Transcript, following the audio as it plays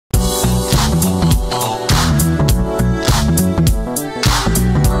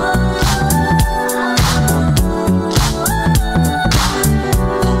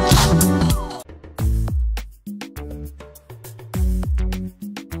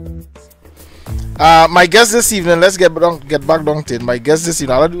My guest this evening, let's get back down to it. My guest this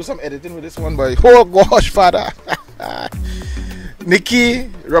evening, I'll do some editing with this one, but oh gosh, father.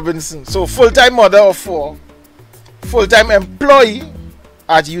 Mosi Robinson. So full-time mother of 4, full-time employee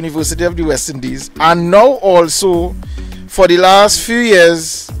at University of the West Indies, and now also for the last few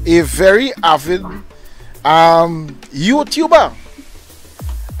years a very avid YouTuber,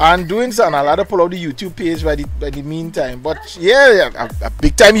 and doing something. I'll have to pull out the YouTube page by the meantime. But yeah, a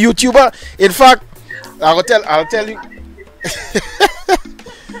big time YouTuber. In fact, I'll tell you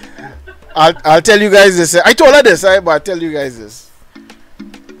I'll tell you guys this. I told her this, but I'll tell you guys this.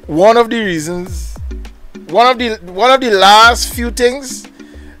 One of the last few things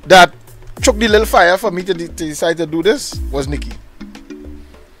that took the little fire for me to decide to do this was Nikki.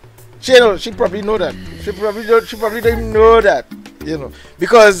 She probably know that. She probably don't know that, you know,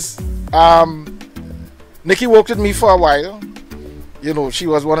 because Nikki worked with me for a while. You know, she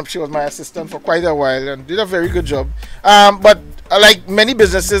was my assistant for quite a while and did a very good job. But like many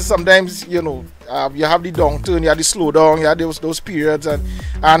businesses, sometimes, you know, you have the downturn, you have the slowdown, you have those periods,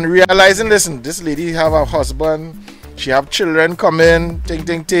 and realizing, listen, this lady have a husband, she have children coming,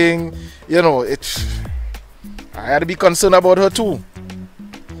 ting. You know, I had to be concerned about her too.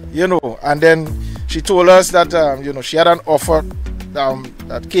 You know, and then she told us that you know, she had an offer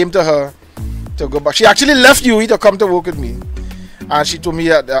that came to her to go back. She actually left UWI to come to work with me, and she told me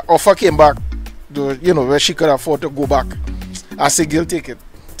that the offer came back to, you know, where she could afford to go back. I said, girl, take it.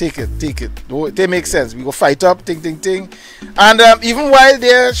 It makes sense. We go fight up, ting. And even while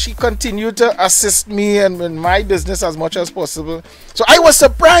there, she continued to assist me and in my business as much as possible. So I was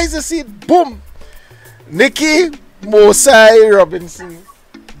surprised to see, boom, Mosi Robinson,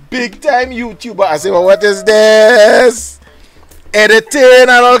 big time YouTuber. I said, well, what is this? Editing and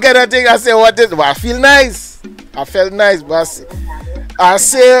all kind of thing. I said, what is? Well, I feel nice. I felt nice, but I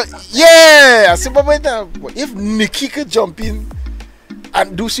say, yeah. I said, but wait now, if Nikki could jump in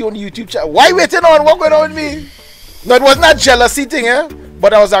and do see on the YouTube channel, why waiting on? What going on with me? No, it was not jealousy thing,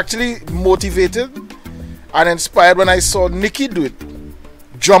 but I was actually motivated and inspired when I saw Nikki do it.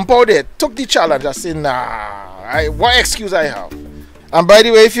 Jump out there, took the challenge. I said, nah, what excuse I have? And by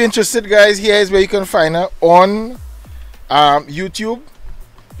the way, if you're interested, guys, here is where you can find her on YouTube.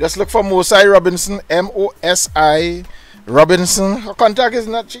 Just look for Mosi Robinson, Mosi Robinson. Her contact is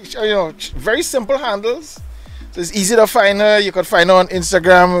not, you know, very simple handles. So it's easy to find her. You can find her on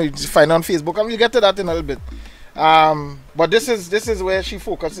Instagram, you can find her on Facebook, and we'll get to that in a little bit. But this is where she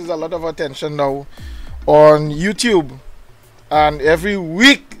focuses a lot of attention now on YouTube. And every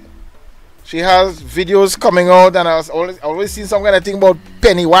week she has videos coming out, and I was always seeing some kind of thing about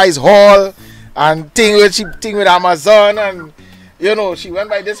Pennywise Hall and thing with Amazon, and you know, she went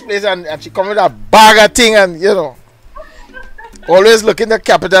by this place and she come with a bag of thing, and you know, always looking to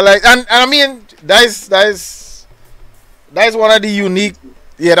capitalize. And I mean, that's one of the unique,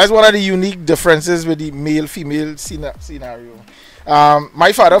 that's one of the unique differences with the male-female scenario.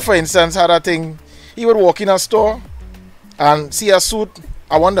 My father, for instance, had a thing. He would walk in a store and see a suit.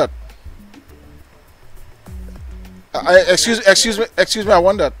 I wondered. Excuse me. I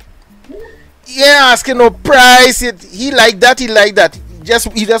wondered. Yeah, asking no price. He like that. He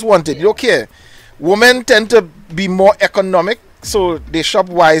just wanted. You don't care. Women tend to be more economic, so they shop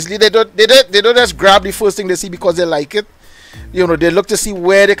wisely. They don't just grab the first thing they see because they like it. You know, they look to see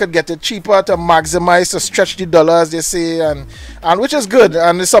where they could get it cheaper to maximize, to stretch the dollar, as they say, and which is good,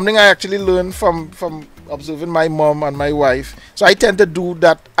 and it's something I actually learned from observing my mom and my wife. So I tend to do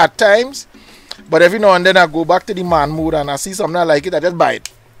that at times, but every now and then I go back to the man mood and I see something I like it, I just buy it.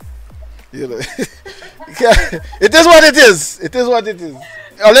 You know, it is what it is. It is what it is.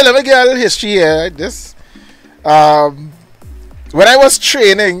 Let me give a little history here. This, when I was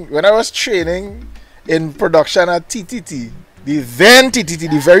training in production at TTT, the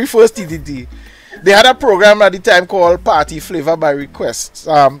very first TTT, they had a program at the time called Party Flavor by Request.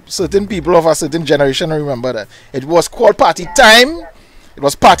 Certain people of a certain generation remember that. It was called Party Time. It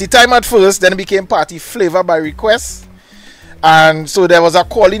was Party Time at first, then it became Party Flavor by Request. And so there was a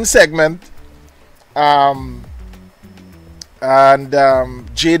call-in segment. JW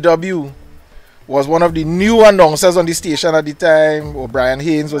was one of the new announcers on the station at the time. O'Brien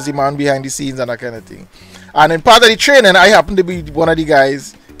Haynes was the man behind the scenes and that kind of thing. And in part of the training, I happened to be one of the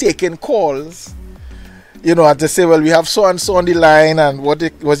guys taking calls, you know, and to say, well, we have so and so on the line, and what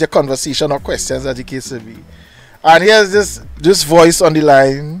was your conversation or questions, as the case may be. And here's this voice on the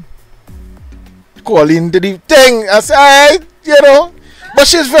line calling the thing. I said, you know, but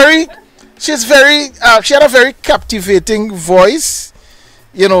she had a very captivating voice.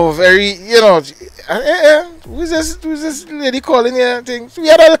 you know, very, you know, who's this lady calling here? Thing. So we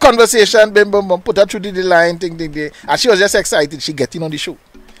had a conversation, bim, bim, bim, put her through the line, thing, and she was just excited. She getting on the show.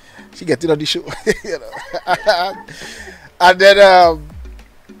 You know. And then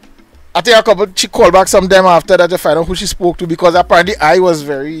I think she called back sometime after that to find out who she spoke to, because apparently I was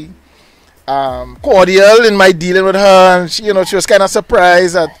very cordial in my dealing with her, and she, you know, she was kind of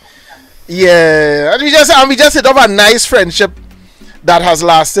surprised that, yeah, and we just hit off a nice friendship that has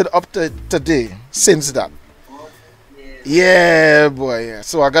lasted up to today since that. Yeah, boy. Yeah.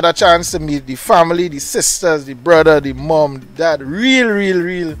 So I got a chance to meet the family, the sisters, the brother, the mom, dad.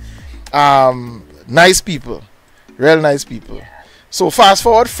 Real nice people. Real nice people. Yeah. So fast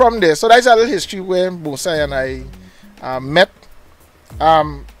forward from there. So that's a little history where Mosi and I met.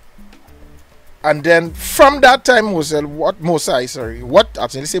 And then from that time, Mosi, what I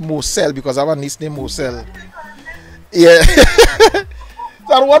say Mosel, because I have a niece named Mosel. Yeah.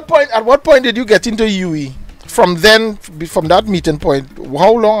 So at what point did you get into UE? From that meeting point,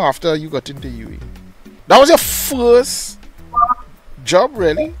 how long after you got into UE? That was your first job,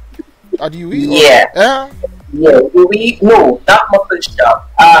 really, at UE? Yeah. Yeah, UE. No, not my first job.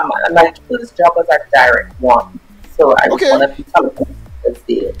 My first job was at Direct One. So I was one of the telecoms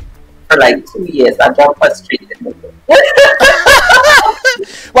there for like 2 years. I got frustrated. Well,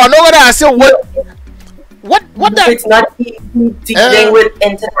 I'm not gonna ask you what that. It's not easy dealing with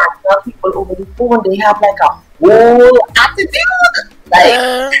international people over the phone. They have like a whole attitude.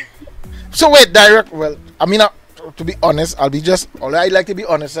 Like, so wait, Direct. Well, I mean, to be honest, I like to be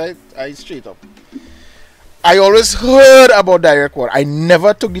honest. I straight up. I always heard about Direct One. I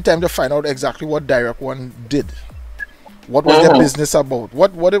never took the time to find out exactly what Direct One did. What was their business about?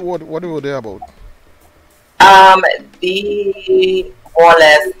 What were they about? They more or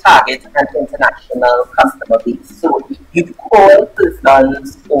less target an international customer base. So you call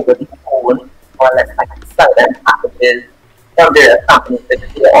persons over the phone, more or less like sell them packages from their companies. They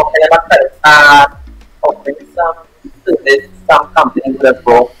offer them a credit card, offering some service, some company would have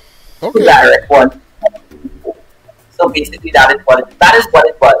brought to Direct One. So basically that is what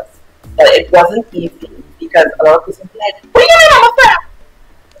it was. But it wasn't easy because a lot of people be like, what are you doing on my phone?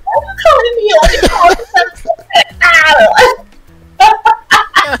 Why are you calling me?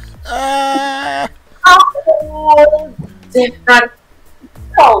 A whole different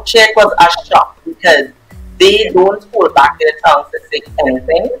culture. It was a shock because they don't hold back their tongues to say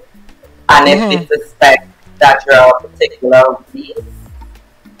anything, and if they suspect that you're a particular race,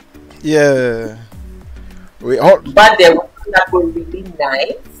 but they were that were really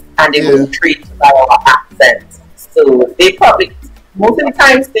nice, and they were treated by our accent. So they probably most of the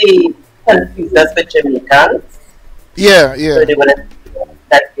times they confuse us with Jamaicans. Yeah. So they wouldn't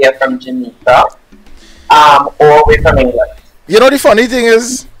that they're from Jamaica, or we're from England. You know, the funny thing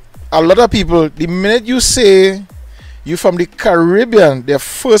is, a lot of people, the minute you say you're from the Caribbean, their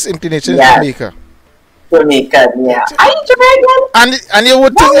first inclination is Jamaica. Jamaican, yeah. Are you Jamaican? And you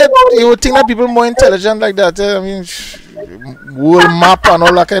would think that people more intelligent like that. I mean, world map and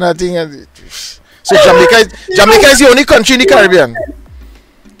all that kind of thing. So Jamaica is the only country in the Caribbean.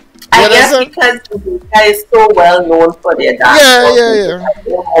 I guess because Jamaica is so well known for their dance. Yeah.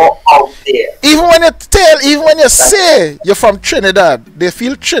 They're more out there. Even when you say you're from Trinidad, they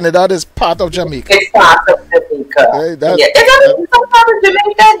feel Trinidad is part of Jamaica. It's part of Jamaica. It's some part of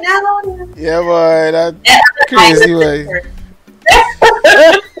Jamaica now. Yeah, boy, that's crazy, boy.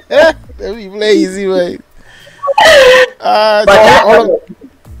 They be lazy, boy. How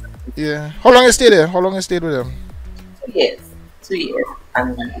long you stayed there? How long you stayed with them? 2 years.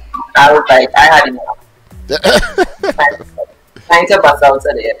 And I was like, I had enough. Trying to bust out of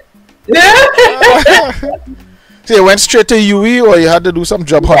there. So you went straight to UE, or you had to do some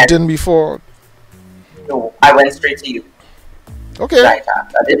job hunting before? No, I went straight to UE. Okay. Right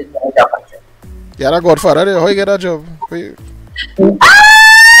after. I didn't do job hunting. Yeah, that Godfather there. How you get that job? I don't know,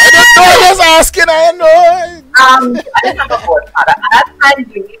 I was asking, I know. I didn't have a Godfather. At that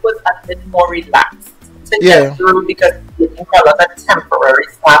time, UE was a bit more relaxed. Get through because they were a lot of temporary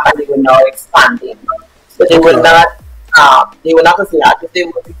staff and they were now expanding. So they were not as large as they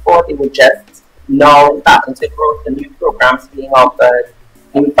were before. They were just now starting to grow, the new programs being offered,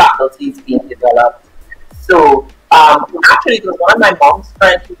 new faculties being developed. So actually it was one of my mom's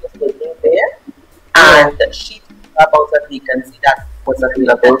friends who was working there, and she told about a vacancy that was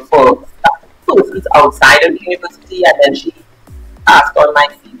available for persons outside of the university, and then she asked on my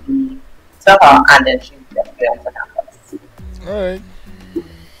CV to her, and then she Alright.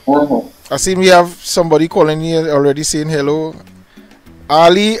 I see we have somebody calling here already saying hello.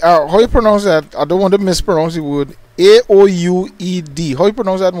 Ali, how you pronounce that? I don't want to mispronounce the word. Aoued. How you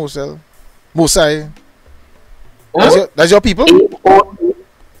pronounce that, Mosel? Mosai. That's your people? Aoued.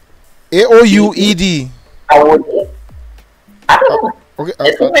 I would. I don't know. Okay.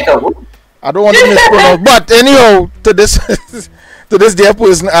 It's like a whoop. I don't want to mispronounce, but anyhow, to this to this dear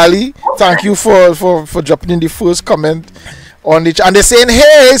person, Ali, thank you for dropping in the first comment on it. And they're saying,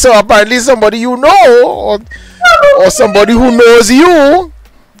 hey, so apparently somebody you know, or somebody who knows you,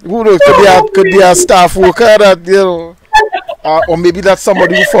 who knows, could be a staff worker that, you know, or maybe that's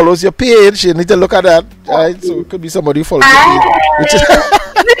somebody who follows your page. You need to look at that, right? So it could be somebody who follows your page,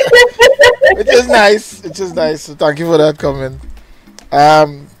 which is nice. Which is nice. So thank you for that comment.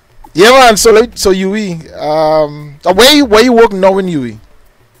 Yeah, man. So UE, where you work now in UE?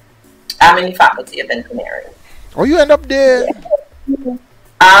 I'm in the Faculty of Engineering. Oh, you end up there?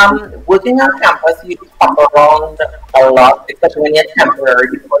 Working on campus, you hop around a lot because when you're temporary,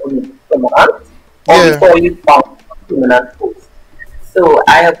 before you permanent, or before you found permanent post. So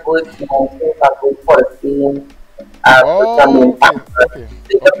I have worked now since I've worked for the same campus. So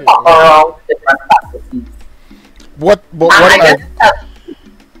you hop around different faculties.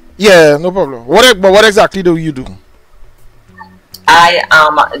 Yeah, no problem. What exactly do you do? I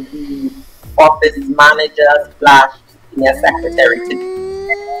am the office manager / senior secretary.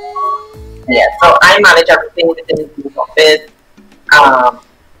 Yeah, so I manage everything within the office,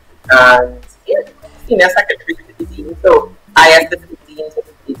 and yeah, senior secretary to the team. So I assist the team to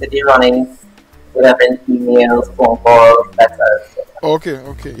day-to-day running, whatever emails, phone calls, letters.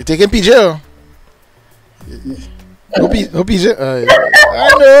 Okay. You taking PJ? No PJ. I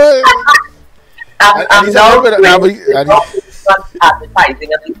know. I'm now advertising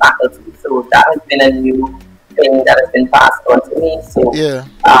of the faculty, so that has been a new thing that has been passed on to me. So yeah,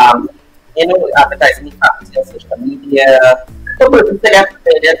 advertising the faculty on social media, so persons to get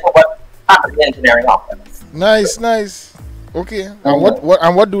prepared for what faculty engineering offers. Nice. Okay,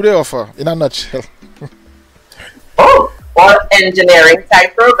 and what do they offer in a nutshell? All engineering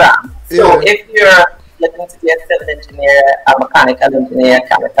type program. So if you're looking to be a civil engineer, a mechanical engineer,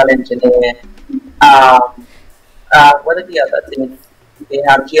 chemical engineer, what are the other things? They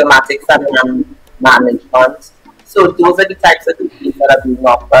have geomatics and management. So those are the types of degrees that are being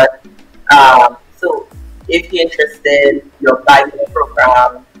offered. So if you're interested, you apply to the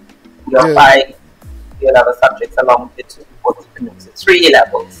program, you'll have a subjects along with the 3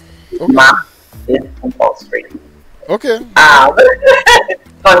 levels. Math is compulsory. Okay.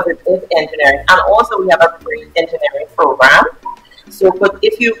 Because it is engineering. And also we have a pre-engineering program. So but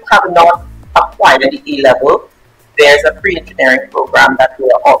if you have not applied at the A level, there's a pre-engineering program that we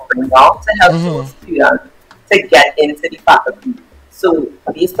are offering now to help those students to get into the faculty. So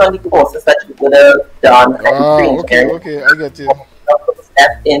based on the courses that you would have done at the pre-engineering, okay, I get you.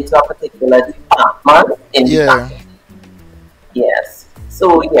 Step into a particular department in the faculty. Yes.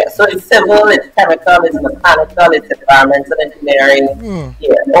 So it's civil, it's chemical, it's mechanical, it's environmental engineering.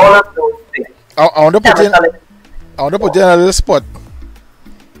 Yeah, all of those things. I want to put you in a little spot.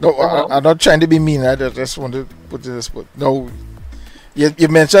 No, I'm not trying to be mean. I just want to put you in a spot. No, you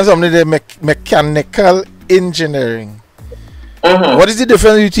mentioned something there, mechanical engineering. What is the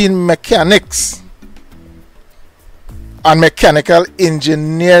difference between mechanics and mechanical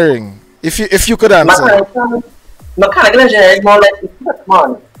engineering? If you could answer. Mechanical engineering is more like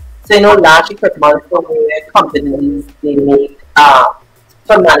equipment. So large equipment from where companies they make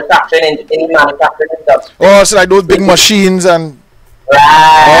for manufacturing in the manufacturing industry. Oh, so like those big machines and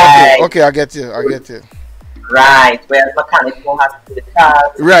right. Okay, I get you. Right, whereas mechanical has to do with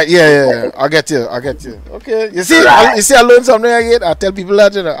cars. Right, yeah. I get you. Okay, you see, I learned something again. I tell people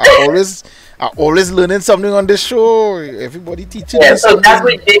that I always learning something on this show. Everybody teaching. Yeah, so that's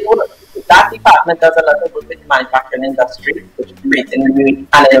what they do. That department does a lot of work with the manufacturing industry, which is creating new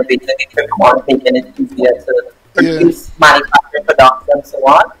and innovative equipment, making it easier to produce manufacturing products and so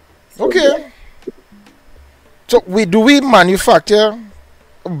on. Okay. So we manufacture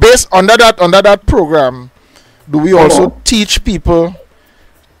based under that program? Do we also teach people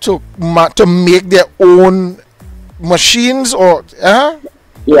to make their own machines or? Yeah,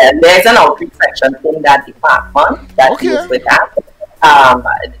 there's an outreach section in that department that deals with that.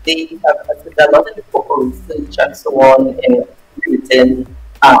 They have a lot of the research and so on in creating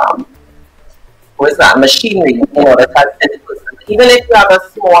machinery in order to help the person. Even if you have a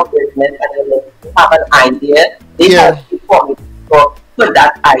small business and you have an idea, they help you put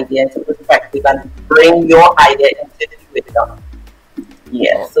that idea into perspective and bring your idea into the wisdom.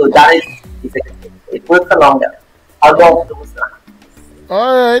 Yeah, so that is it works along those lines.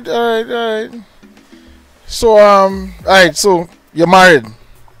 All right. So so you're married.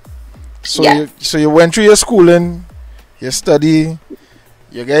 So Yes. you went through your schooling, you study,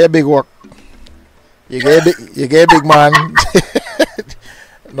 you get a big work, you get a big man.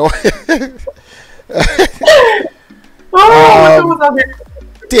 No. Oh, that was a bit.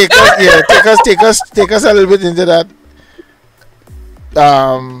 Take us a little bit into that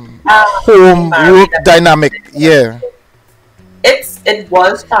Being home married work and dynamic. Yeah. it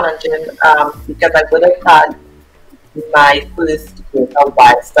was challenging because I would have had my first year of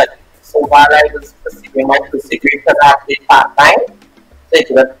while studying. So while I was pursuing my first degree, because I had to do part time, so it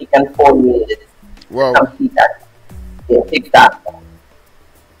would have taken 4 years to Wow. complete that. Yeah, take that.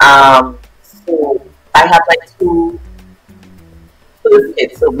 So I had like two first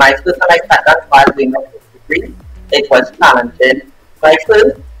kids. So my first one I started while doing my first degree. It was challenging. My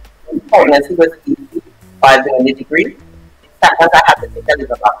first pregnancy was easy while doing the degree. Second, I had to take a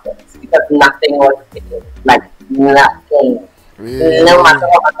little absence because nothing was fitting. Like nothing. No Really? matter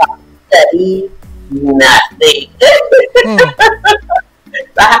what I study, nothing. Mm.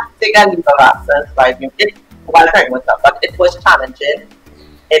 So I had to take a leave of absence while pregnant myself, but it was challenging.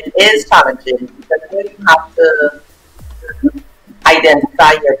 It is challenging because you have to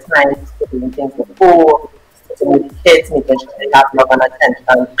identify your times for doing things with home, sitting with kids, making sure they have love and attention.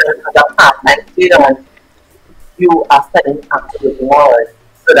 And the part-time student, you are studying after working hours.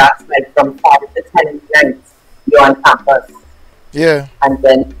 So that's like from 5 to 10 nights, you're on campus. Yeah. And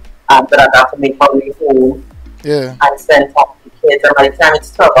then after that, I have to make my way home Yeah. and spend time with the kids. And by the time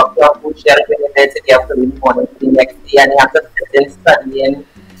it's 12 o'clock, you share it in bed to the afternoon morning for the next day, and you have to sit in studying.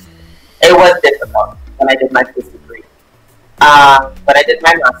 It was difficult when I did my first degree. When I did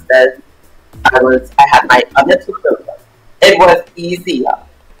my master's, I had my other two children. It was easier.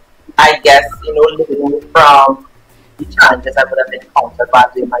 I guess, living from the challenges I would have encountered while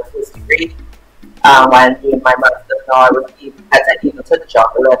doing my first degree. While doing my master's now, I was able to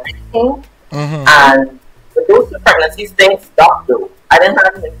juggle everything. Mm-hmm. And with those two pregnancies, things stopped though. I didn't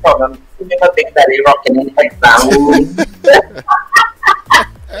have any problem seeing a big belly rocking in the exam room.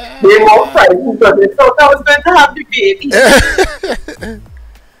 They were frightened because they thought I was going to have the baby.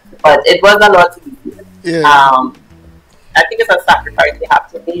 But it was a lot easier. Yeah. I think it's a sacrifice you have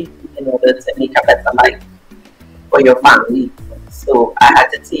to make in order to make a better life for your family. So I had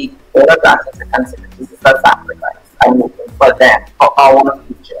to take all of that into consideration. This is a sacrifice I'm making for them, for our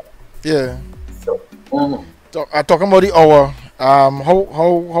future. Yeah. So, Talking about the hour.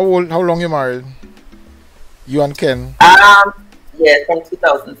 How long you married? You and Ken. yeah, from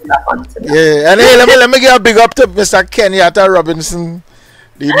 2000 to that one. Yeah. And hey, let me give a big up to Mr. Kenyatta Robinson,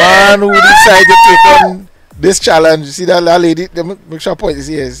 the man who decided to take on this challenge. See that lady? Let me make sure point is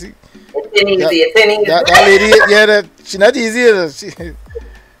here. See? It's easy. That lady, yeah, she's not easy.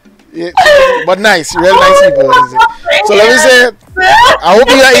 But nice, real nice people. So let me say,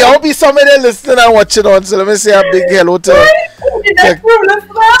 I hope you somebody listening and watching on. So let me say a big hello to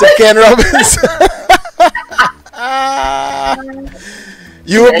Ken Robinson.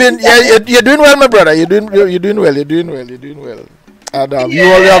 You've been, you're doing well, my brother. You're doing well. And you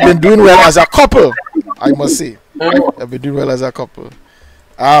all have been doing well as a couple, I must say. You've been doing well as a couple.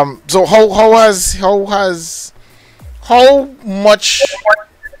 So how much?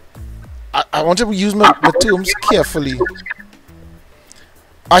 I want to use my terms carefully.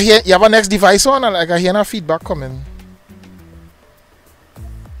 I hear you have a next device on, and I hear no feedback coming.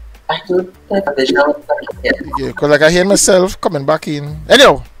 I do think a visual. Yeah, because I hear myself coming back in.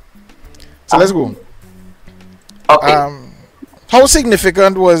 Anyhow, so let's go. Okay. How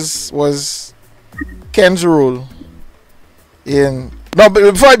significant was Ken's role in? No,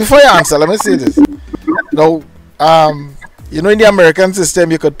 but before you answer, let me say this. Now, in the American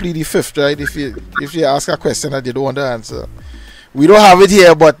system, you could plead the fifth, right? If you ask a question that you don't want to answer, we don't have it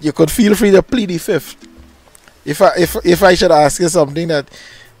here, but you could feel free to plead the fifth. If I should ask you something that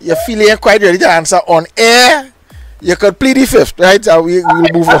you feel you're quite ready to answer on air, you could plead the fifth, right? So we'll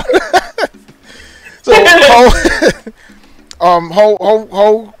move on. So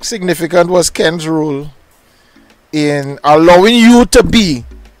how significant was Ken's role in allowing you to be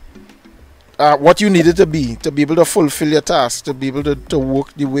what you needed to be able to fulfill your task, to be able to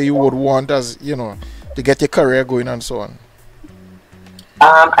work the way you would want, as to get your career going and so on?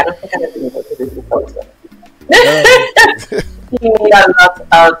 I don't think I have been able to do this without him. He made a lot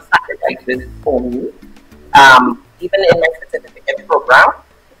of sacrifices for me. Even in my certificate program,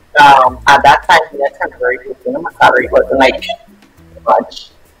 at that time, we had temporary working. My salary wasn't like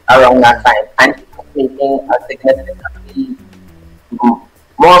much around that time, and he was making a significantly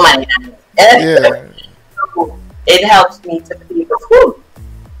more money than me. Yeah. So it helps me to pay for school.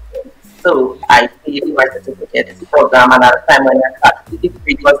 So I paid my certificate program, and at the time when I started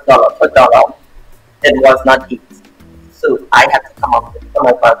degree was dollar for dollar. It was not it. So I had to come up with some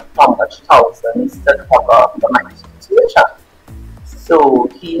over how much thousands to cover for my situation. So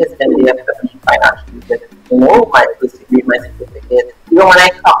he has been there for me financially with, my first degree, my certificate. When I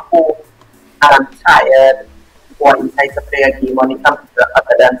come home and I'm tired, or inside to play a game on the computer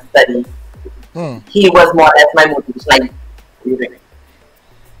other than study, he was more or less my motivation. Like, what are you doing?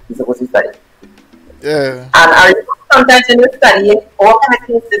 He's supposed to study. Yeah. And I sometimes in the study, all kind of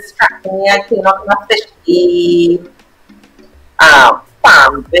things distract me. I clean up my fish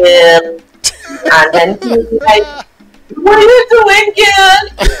Farmville, and then he's like, "What are you doing, girl?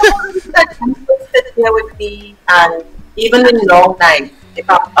 You would sit here with me." And even in long nights, if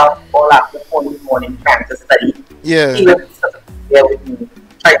I'm up all up the whole morning trying to study, he would sit there with me,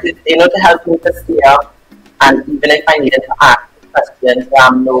 try to, to help me to stay up. And even if I needed to ask questions,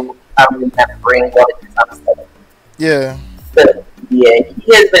 I'm remembering what it is I'm studying. Yeah. So, yeah,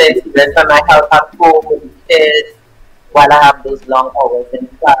 he has been influenced on my health at home with the kids. While I have those long hours in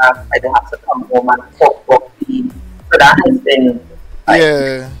class, I don't have to come home and cook for feed. So that has been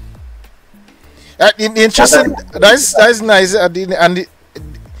interesting. That's nice. And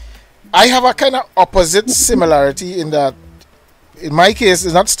I have a kind of opposite similarity in that. In my case,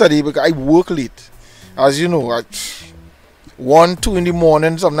 it's not study because I work late, as you know. At 1, 2 in the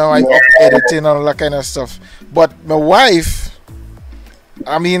morning, sometimes I up editing and all that kind of stuff. But my wife,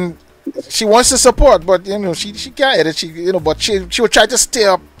 I mean, she wants to support, but she can't edit. But she will try to stay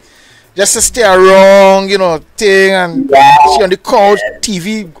up, just to stay around, thing, and she on the couch,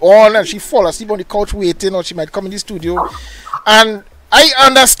 TV on, and she fall asleep on the couch waiting, or she might come in the studio, and I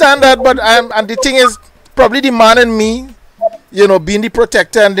understand that, but and the thing is, probably the man in me, being the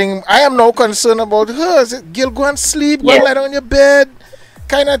protector, and thing, I am now concerned about her. Is it, girl, go and sleep, go and lie down on your bed,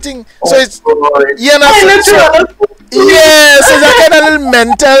 kind of thing. So it's yes, it's a kind of little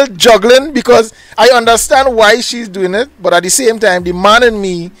mental juggling, because I understand why she's doing it, but at the same time, the man in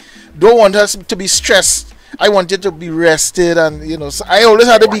me don't want her to be stressed. I want her to be rested, and so I always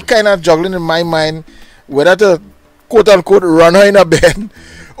had to be kind of juggling in my mind whether to quote unquote run her in a bed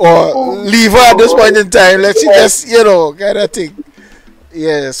or leave her at this point in time. Let she just kind of thing.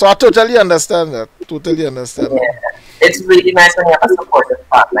 Yeah, so I totally understand that. Totally understand. Yeah. It's really nice when you have a supportive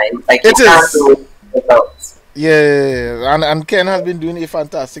partner. Like it is. Do without. Yeah, and Ken has been doing a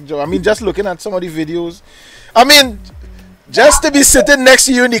fantastic job. I mean, just looking at some of the videos, I mean, just to be sitting next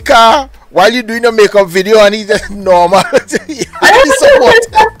to you in the car while you're doing a makeup video and he's just normal. Let me support.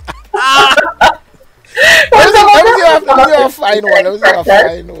 Let me see a fine one. Let me see a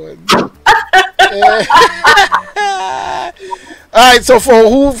fine one. Alright, so for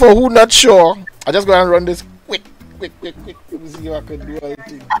who not sure, I just go and run this quick. Let me see if I can do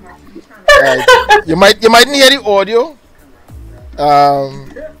anything. Right. You might hear the audio.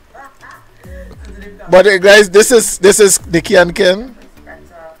 But guys, this is Nikki and Ken.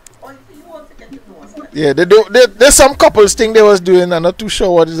 Yeah, there's some couples thing they was doing. I'm not too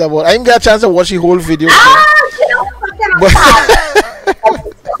sure what it's about. I didn't get a chance to watch the whole video. But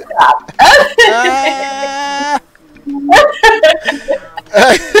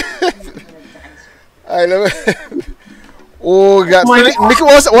I love it. Oh God, Nikki,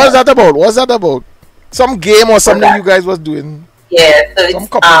 what's that about? What's that about? Some game or something you guys was doing? Yeah, so some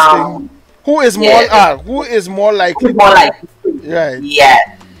couples thing. Who is more likely? Who's more likely? Right.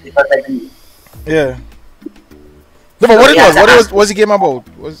 Yeah, because I do. Yeah. No, but what was the game about?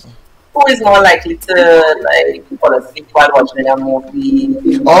 Who is more likely to fall asleep while watching a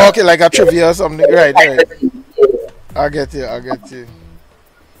movie? Oh, okay, like a trivia or something. Right. I get you.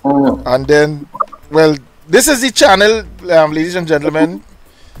 And then, well, this is the channel, ladies and gentlemen.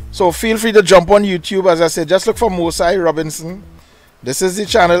 So feel free to jump on YouTube. As I said, just look for Mosi Robinson. This is the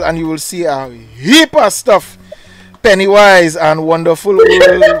channel, and you will see a heap of stuff. Pennywise and Wonderful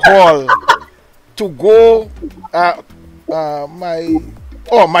World Hall. To go,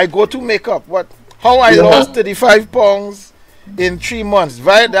 my go-to makeup. How I lost 35 pounds in 3 months.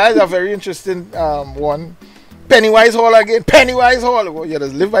 That is a very interesting one. Pennywise Hall again. Pennywise Hall. Oh, yeah,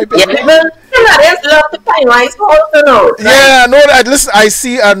 just live by Pennywise. Yeah, love the Pennywise Hall to know. Right? Yeah, no. At least I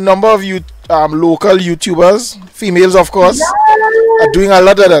see a number of local YouTubers, females of course, are doing a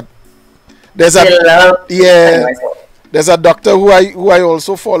lot of that. There's there's a doctor who I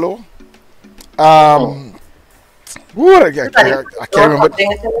also follow. I can't remember.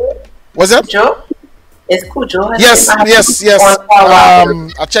 What's that? Joe? It's Cujo. Yes.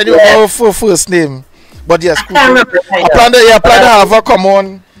 I'll tell you her first name. But yes, I plan to have her come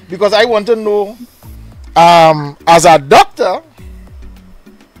on because I want to know, as a doctor,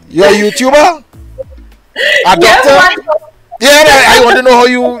 you're a YouTuber? A doctor? Yeah, I want to know how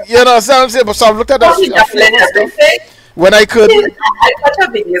you know, so I'm saying, but so I've looked at How she a few doubling of her stuff everything. when I could. I watch her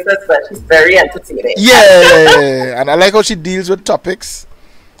videos as well. She's very entertaining. Yeah, and I like how she deals with topics.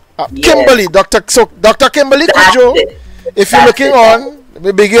 Yes. Kimberly, Dr. Kimberly That's Kujo, it. if you're That's looking it. on, let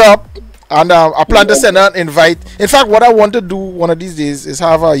me big you up. And I plan to send her an invite. In fact, what I want to do one of these days is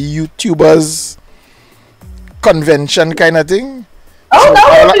have a YouTubers convention kind of thing. Oh, So no.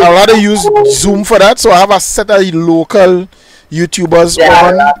 I'd rather use Zoom for that. So I have a set of local YouTubers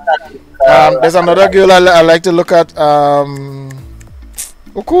on. There's another girl I like to look at. Oh,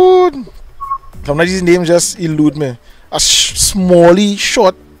 good. Some of these names just elude me. A smally,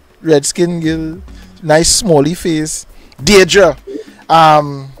 short, red skin girl, nice smally face. Deidre.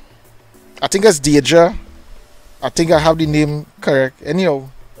 I think it's Deidre. I think I have the name correct. Anyhow.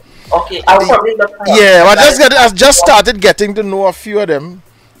 Okay, I'll probably look for Yeah, but I just started getting to know a few of them.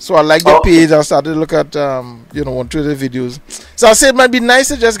 So I like the page. I started to look at one, two of the videos. So I said it might be nice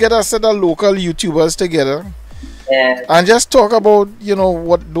to just get a set of local YouTubers together. Yeah. And just talk about,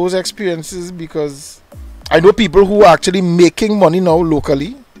 what those experiences, because I know people who are actually making money now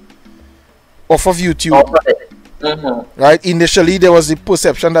locally off of YouTube. Right? Initially there was the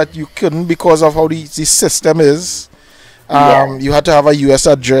perception that you couldn't because of how the system is. You had to have a US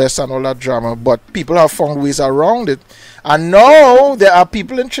address and all that drama, but people have found ways around it. And now there are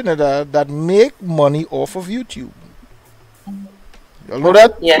people in Trinidad that make money off of YouTube. You know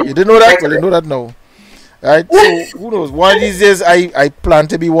that? Yeah. You didn't know that? Well, you know that now. Right? So who knows? One of these days I plan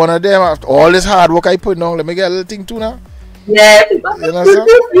to be one of them. After all this hard work I put on, let me get a little thing too now. Yeah, you know,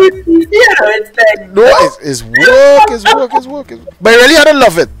 it's work. But you really have to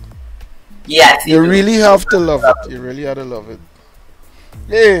love it. Yes, you really have to love it. You really have to love it.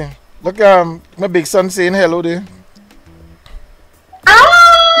 Yeah, look, my big son saying hello there.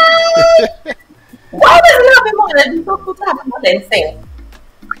 Why does he have him on and people to have him on and sing?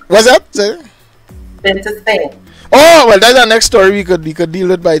 What's that? Say? Then to sing. Oh well, that's the next story we could deal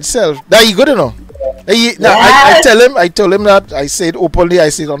with by itself. That you good enough. Now I tell him that I say it openly. I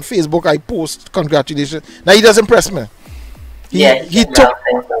say it on Facebook. I post congratulations. Now he doesn't press me. He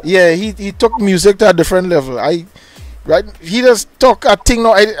took music to a different level. He just talk a thing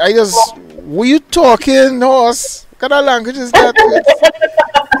now. I just, were you talking, horse? What kind of language is that?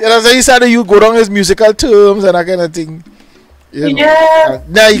 So he started you go down his musical terms and that kind of thing. Nah,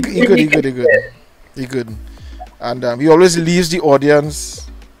 he good. And he always leaves the audience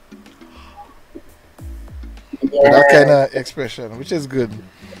with that kind of expression, which is good.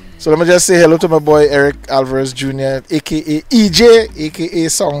 So let me just say hello to my boy Eric Alvarez Jr., aka EJ, aka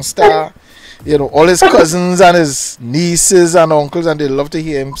Songstar. All his cousins and his nieces and uncles, and they love to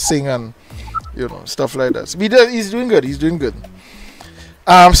hear him sing and stuff like that. So he's doing good.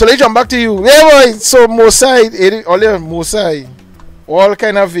 So let's jump back to you. Yeah, boy. So Mosi, all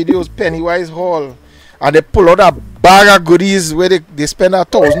kind of videos, Pennywise Hall, and they pull out a bag of goodies where they spend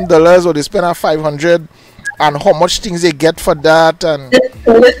 $1,000 or they spend $500. And how much things they get for that, and listen,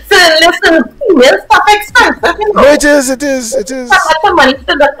 female stuff expensive. No, it is. How much money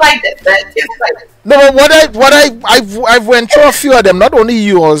to look like this? No, but I've went through a few of them. Not only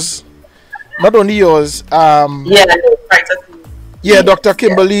yours. Dr.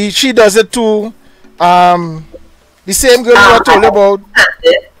 Kimberly, she does it too. The same girl I told you about.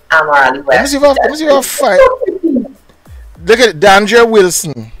 Let me see if I find. Look at Dandria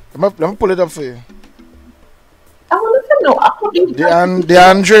Wilson. Let me pull it up for you. I want to know.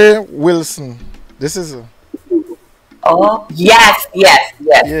 DeAndre Wilson. This is her. Oh, yes.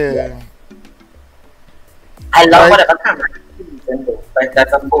 Yeah. I love whatever camera you're using, but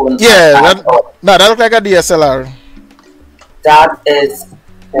that's a phone. Yeah, that looks like a DSLR. That is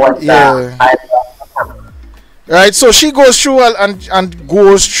what I love the camera. Right, so she goes through and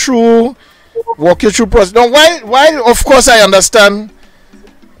goes through, walk you through process. Now, while of course I understand.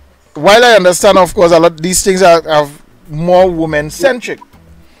 Of course, a lot of these things are more women-centric.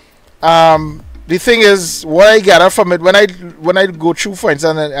 The thing is, what I gather from it, when I go through, for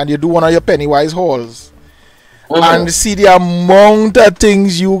instance, and you do one of your Pennywise hauls, and see the amount of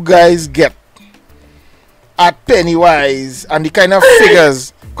things you guys get at Pennywise, and the kind of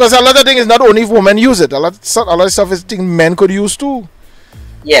figures, because a lot of things is not only if women use it, a lot of stuff is things men could use too.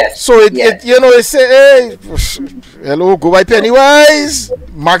 Yes. So it say, hey, hello, go by Pennywise,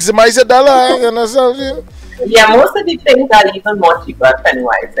 maximize your dollar, you know something. Yeah, most of the things are even more cheaper at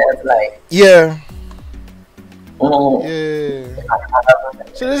Pennywise. There's like. Yeah. Yeah.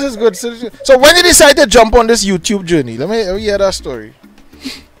 So this is good. So when you decide to jump on this YouTube journey, let me hear that story.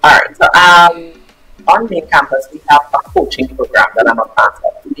 Alright, so on main campus we have a coaching program that I'm a part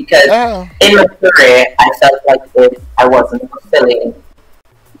of. because Ah, in my career, I felt like if I wasn't fulfilling,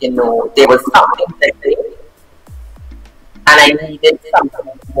 there was something missing, and I needed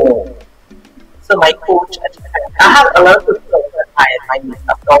something more. So my coach, I had a lot of people that hired my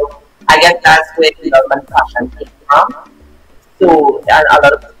makeup. So I guess that's where the love and passion came from. So and a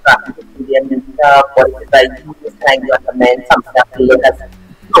lot of the practice Indian makeup, what it is I use, and I recommend something that will look as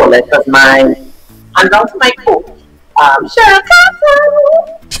flawless as mine. And down to my coach, Cheryl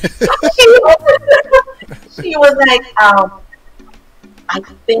Castle. she she was like, I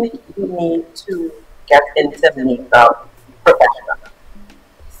think you need to get into makeup professional.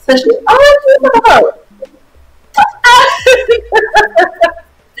 So she, oh,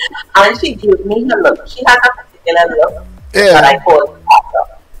 and she gave me her look. She has a particular look that yeah. I call awesome.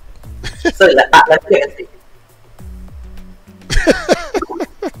 So let's hear it.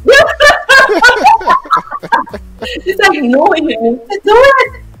 She's like, no, you need to do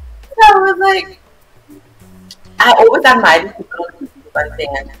it. So I was like, I always admired people who do one thing,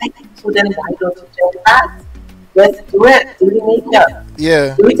 and I think, so then why don't you do that? Let's do it. Do the makeup.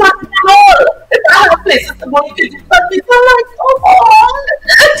 Yeah. We talk to all. If I have places to go, you can just let me so like, oh,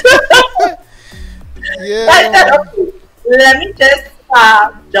 I said, Yeah. okay, let me just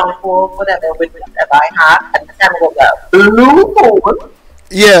jump for whatever with whatever I have, and kind of go blue moon.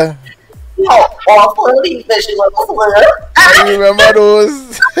 Yeah. Awful visual work. I remember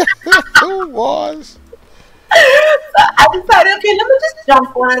those. Who was? So I decided, okay, let me just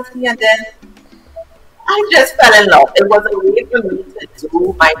jump on and see, and then I just fell in love. It was a way for me to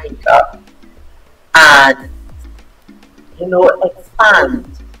do my makeup and,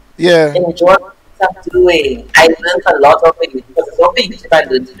 expand, Yeah. enjoy what I'm doing. I learned a lot of it because it's all things I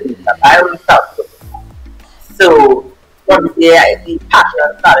learned to do makeup. I always felt good. So one day the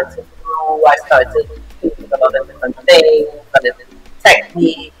passion started to grow. I started thinking about the different things, the different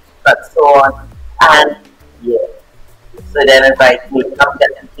techniques, and so on. And yeah, so then it's like makeup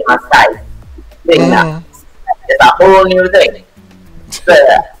just became a side thing now. Mm. It's a whole new thing. So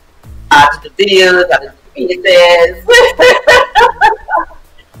I did the videos, I did the pieces.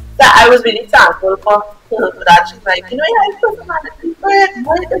 So I was really thankful for that. She's like, yeah, it's personality for it.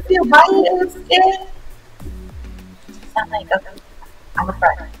 What if you buy it? It's scared. I'm like, okay, I'm a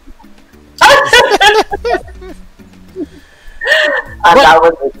friend. And But that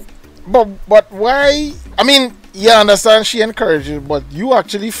was it. but why? I mean, yeah, I understand she encouraged you, but you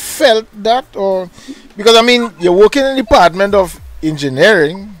actually felt that, or because I mean, you're working in the department of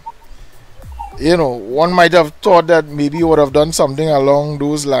engineering. One might have thought that maybe you would have done something along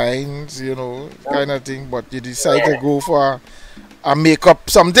those lines, kind of thing. But you decide to Yeah. go for a makeup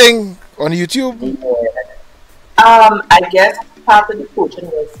something on YouTube. Yeah. I guess part of the coaching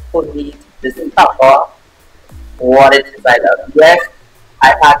was for me to discover what it is I love. Yes,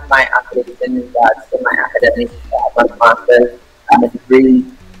 I had my academics in regards to my academics, I have a master's and a degree.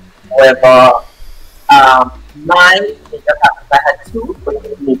 However, my makeup practice, I had two, which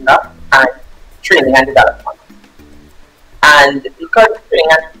is makeup and training and development. And because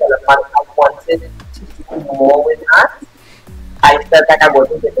training and development, I wanted to do more with that. I felt like I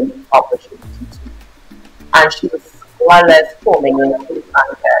wasn't given the opportunity to. And she was more or less forming into my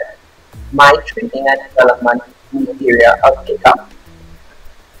head my training and development in the area of makeup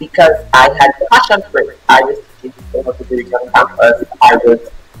because I had passion for it. I was teaching people how to do it on campus. I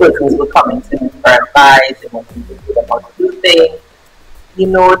was persons were coming to me for advice and wanting to do them how to do things,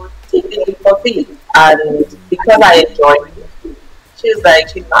 taking it for faith. And because I enjoyed it, she was like,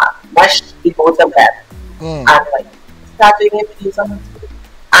 she's not much the both of them. Mm. And like starting it to do something.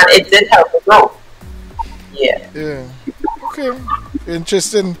 And it did help me grow. Yeah. Yeah. Okay.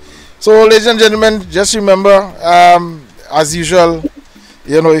 Interesting. So, ladies and gentlemen, just remember, as usual,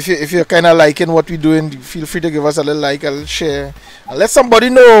 if you're kind of liking what we're doing, feel free to give us a little like, a little share, and let somebody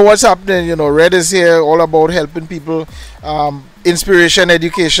know what's happening. Red is here, all about helping people, inspiration,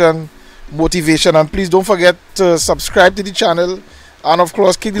 education, motivation, and please don't forget to subscribe to the channel, and of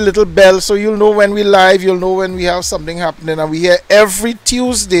course, click the little bell so you'll know when we live, you'll know when we have something happening, and we here every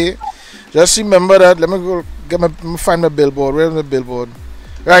Tuesday. Just remember that. Let me go find my billboard. Where's the billboard?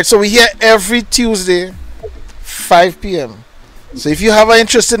 Right, so we're here every Tuesday, 5 p.m. So if you have an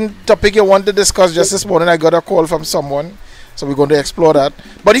interesting topic you want to discuss, just this morning I got a call from someone, so we're going to explore that.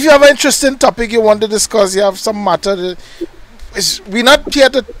 But if you have an interesting topic you want to discuss, you have some matter, we're not here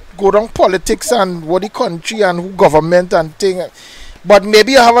to go down politics and what the country and who government and thing. But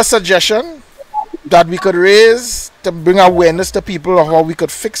maybe you have a suggestion that we could raise to bring awareness to people of how we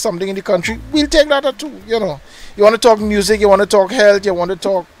could fix something in the country. We'll take that too, You want to talk music, you want to talk health, you want to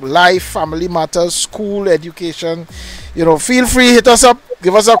talk life, family matters, school, education. Feel free, hit us up.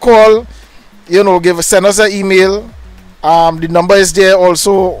 give us a call. Send us an email. The number is there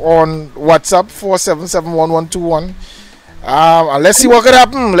also on WhatsApp 4771121. And let's see what could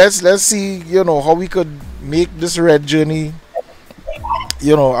happen. Let's see how we could make this red journey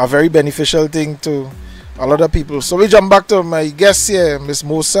a very beneficial thing to a lot of people. So we jump back to my guest here, Miss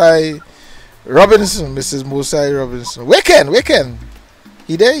Mosi Robinson. Mrs. Mosi Robinson. Where can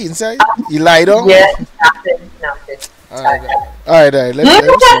he there inside? He lied on. Yeah, nothing. All right. Let's see.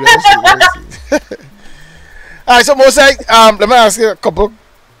 All right, so Mosi, let me ask you a couple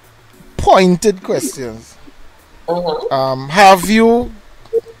pointed questions. Have you?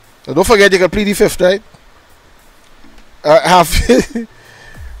 Don't forget you can plead the fifth, right? Have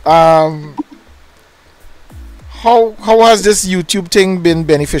how has this YouTube thing been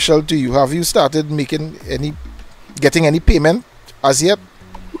beneficial to you? Have you started getting any payment as yet?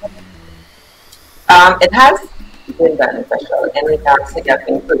 It has been beneficial in regards to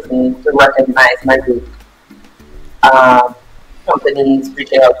getting persons to recognize my work. Companies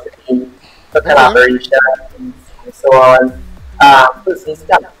reaching out to me for collaboration and so on. Persons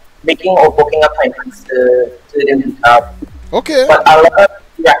making or booking appointments to the meetup. Okay. But a lot of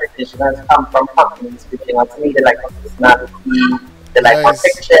the recognition has come from companies reaching out to me. They like my personality, they like my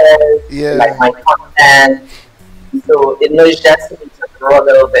pictures, they like my content. So it's just to grow a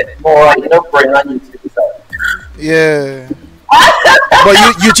little bit more, bring on YouTube. So. Yeah. But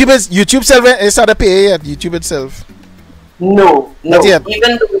YouTube self is not a pay yet. YouTube itself. No.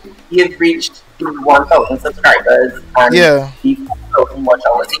 Even though you've reached the 1,000 subscribers and the 1,000 watch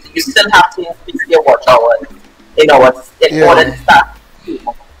hours, you still have to increase your watch hours in order to start.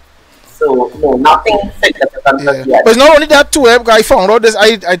 So no, nothing significant yet. But it's not only that too. I found out this.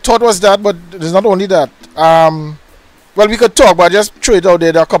 I thought was that, but it's not only that. Well, we could talk, but just throw it out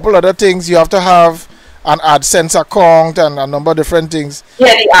there. There are a couple other things. You have to have an AdSense account and a number of different things.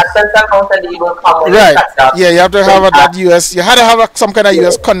 Yeah, the AdSense account and the will come with right. Yeah, you have to have that US. You had to have some kind of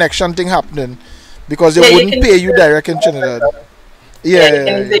US connection thing happening because they wouldn't pay you direct in Trinidad. You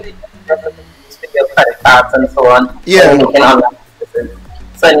can use your credit cards and so on. Yeah.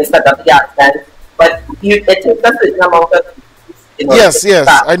 So you set up the AdSense, but it takes a certain amount of yes,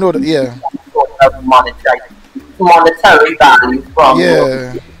 I know that. Yeah. Monetary value from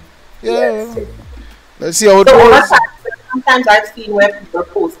Let's see how it goes. Sometimes I've seen where people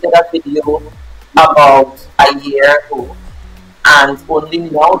posted a video about a year ago and only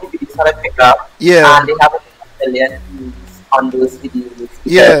now the videos are picked up and they have a million views on those videos.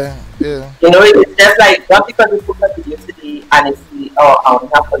 Because, it's just like not because you put a video today and it's I only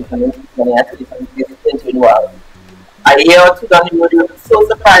have 20 money after this and it's doing well. A year or two down the road, you'll be so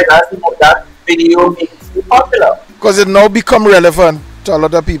surprised as you know that video makes you popular. Because it now become relevant to a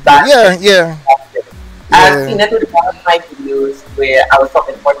lot of people. I've seen it with one of my videos where I was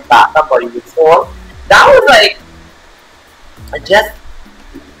talking about the back and body with soul. That was like just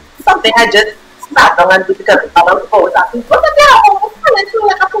something I just sat down and did because I was always asking, what's that? Oh, it's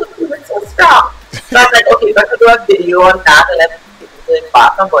like a food, it's so strong. So I was like, okay, let's do a video on that and let's do the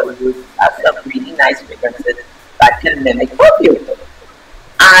back and body with some really nice fragrances that can mimic perfume.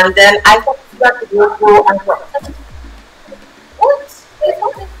 And then I got to that video go and go,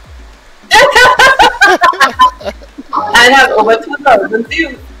 I have over 2,000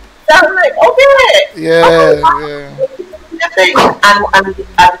 views. So I'm like, okay. And at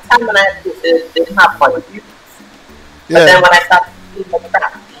the time when I didn't have money views. But then when I started to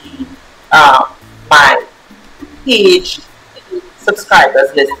track my page subscribers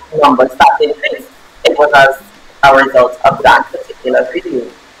list number started increase, it was as a result of that particular video.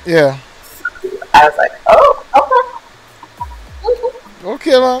 Yeah. So I was like, oh, okay.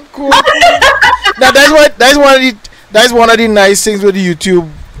 Okay, man, cool. Now that's one of the nice things with YouTube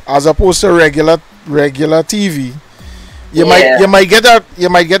as opposed to regular TV. You might get a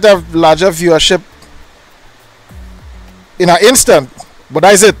larger viewership in an instant, but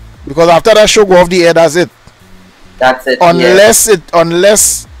that's it. Because after that show go off the air, that's it. That's it.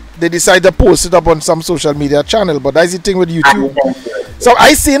 Unless they decide to post it up on some social media channel, but that's the thing with YouTube. So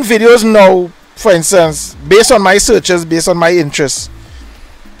I seen videos now, for instance, based on my searches, based on my interests,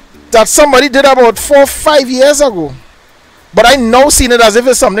 that somebody did about 4 or 5 years ago, but I now seen it as if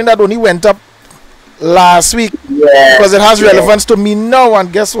it's something that only went up last week because it has relevance to me now.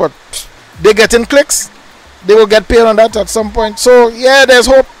 And guess what? They getting clicks. They will get paid on that at some point. So there's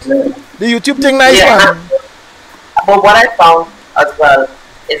hope. The YouTube thing, nice man. But what I found as well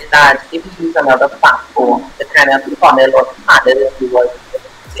is that if you use another platform, the kind of funnel or panel if you want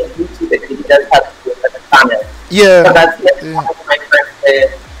to YouTube, it really does help you with the panel. Yeah. So that's one of my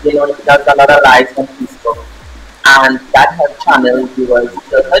friends. He does a lot of lives on Facebook. and that her channel was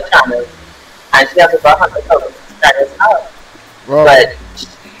her channel, and she has over 100,000 subscribers now. Wow. But she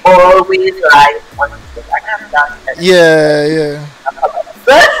always live on Instagram. Yeah, yeah.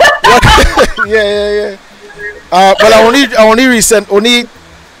 Yeah. Well, only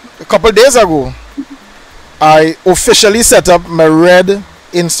a couple days ago, I officially set up my red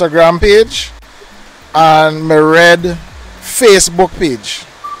Instagram page and my red Facebook page.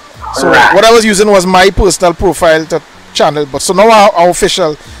 So what I was using was my personal profile to channel, but so now our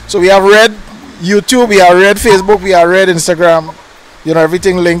official. So we have red YouTube, we have red Facebook, we have red Instagram. You know,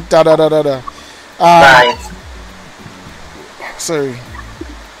 everything linked. Right. Sorry.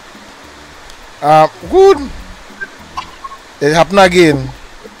 Good. It happened again.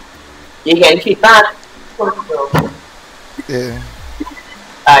 You can keep that. Yeah.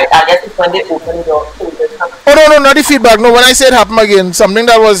 I guess it's when they open the door. Oh no, not the feedback. No, when I said happen again, something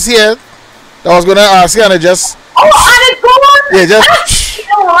that was here that I was gonna ask you and it just. Oh, and it go on. Yeah, just.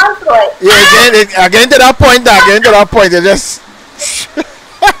 Yeah, again to that point. It just.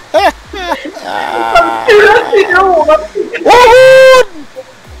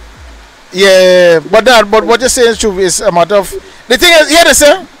 Yeah, but what you're saying is true. Is a matter of the thing is here.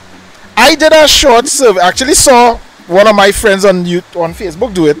 Sir, I did a short survey. Actually, saw one of my friends on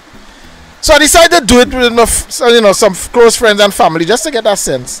Facebook do it. So I decided to do it with some close friends and family just to get that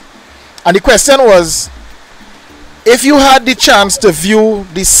sense. And the question was, if you had the chance to view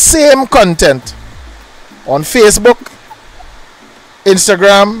the same content on Facebook,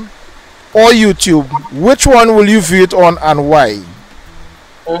 Instagram, or YouTube, which one will you view it on and why?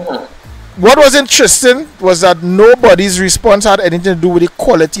 What was interesting was that nobody's response had anything to do with the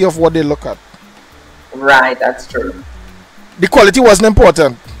quality of what they look at. Right, that's true. The quality wasn't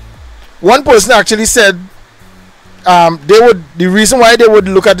important. One person actually said the reason why they would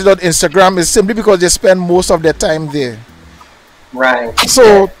look at it on Instagram is simply because they spend most of their time there. Right.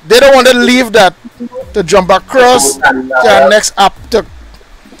 So they don't want to leave that to jump across their next app.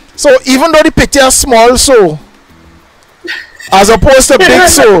 So even though the picture is small, so as opposed to big,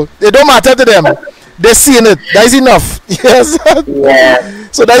 so it don't matter to them. They're seeing it. That is enough. Yes. Yeah.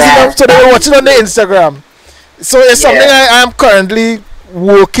 So that's enough. So they will watch it on the Instagram. So it's something I am currently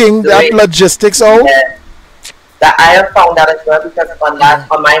working that logistics out. Yeah. That I have found that as well because on my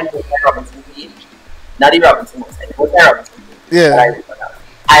Mosi Robinson page, not the Robinson Mosi Robinson page. Yeah.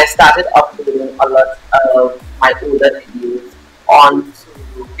 I started uploading a lot of my older videos onto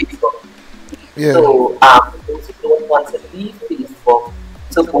Facebook. Yeah. So those who don't want to leave Facebook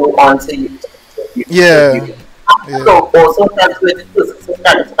to go onto YouTube. Yeah. So also helps with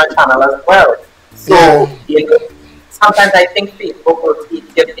subscribing to my channel as well. So sometimes I think Facebook will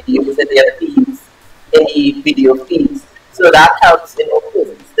keep your videos in their feeds, in the video feeds. So that helps to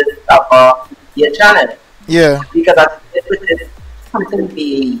discover your channel. Yeah. Because I think it's something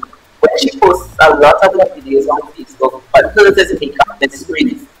when she posts a lot of her videos on Facebook, but hers is makeup, it's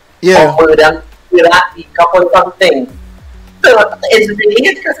reels. Yeah. Or that makeup or something. So it's really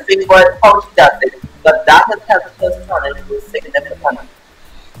interesting how she does it. But that has helped her channel to significantly.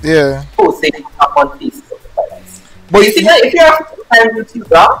 Yeah. Posting up on Facebook. But you see, if you're a full-time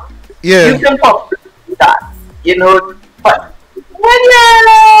YouTuber, you can probably do that. But when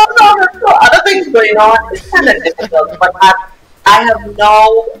you're other things going on, it's kind of difficult. But I have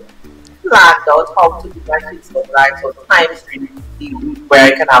now planned out how to do my Facebook Live, so time streaming where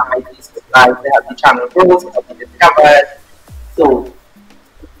I can have my Facebook Live to help the channel grow, to help me discover. So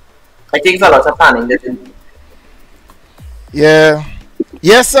I think it's a lot of planning. Yeah.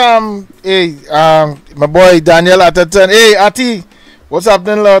 Yes, hey, my boy Daniel Atherton. Hey, Ati, what's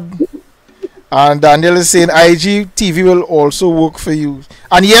happening, Lord? And Daniel is saying IGTV will also work for you.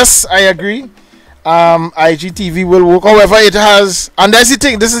 And yes, I agree. IGTV will work. However, it has, and that's the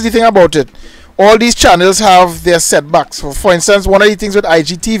thing. This is the thing about it. All these channels have their setbacks. For instance, one of the things with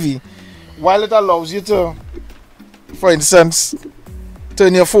IGTV, while it allows you to, for instance,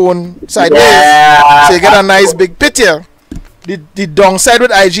 turn your phone sideways, so you get a nice big picture. The downside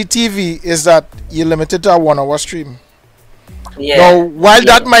with IGTV is that you're limited to a 1 hour stream. Yeah. Now, while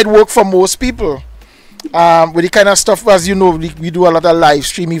that might work for most people, with the kind of stuff, as you know, we do a lot of live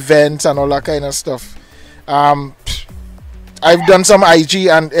stream events and all that kind of stuff. I've done some IG,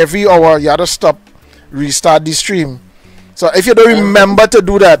 and every hour you have to stop, restart the stream. So if you don't remember to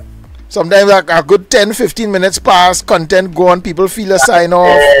do that, sometimes like a good 10-15 minutes pass, content gone, people feel a sign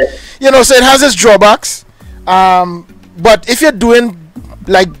off. So it has its drawbacks. But if you're doing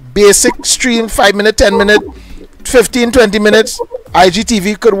like basic stream, 5 minute, 10 minute, 15-20 minutes,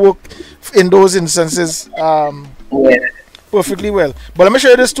 IGTV could work in those instances perfectly well. But let me show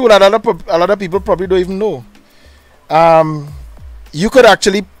you this tool that a lot of people probably don't even know. you could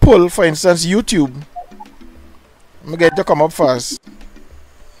actually pull, for instance, YouTube. Let me get it to come up first.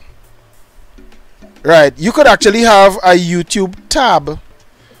 Right, you could actually have a YouTube tab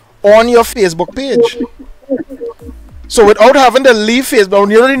on your Facebook page. So without having to leave Facebook,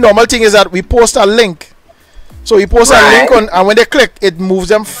 you know the normal thing is that we post a link. So we post a link on, and when they click, it moves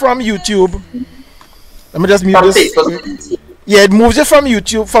them from YouTube. Let me just mute this. Yeah, it moves it from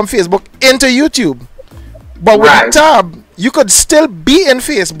YouTube, from Facebook into YouTube. But with the tab, you could still be in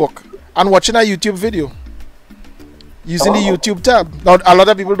Facebook and watching a YouTube video using the YouTube tab. Now, a lot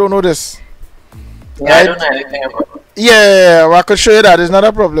of people don't know this. Yeah, I don't know anything about it. Yeah, well, I could show you that. It's not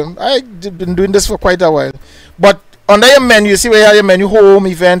a problem. I've been doing this for quite a while. But under your menu, you see where you have your menu, home,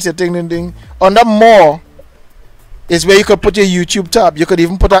 events, your thing. Under more is where you could put your YouTube tab. You could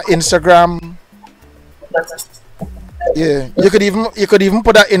even put an Instagram. Yeah, you could even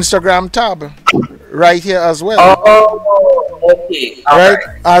put an Instagram tab right here as well. Oh, okay. Right?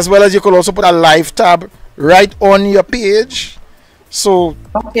 As well as you could also put a live tab right on your page. So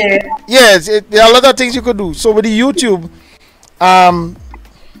yes, there are a lot of things you could do. So with the YouTube, come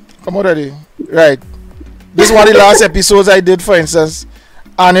already, right? This is one of the last episodes I did, for instance,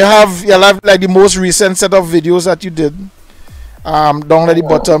 and you'll have like the most recent set of videos that you did, down at the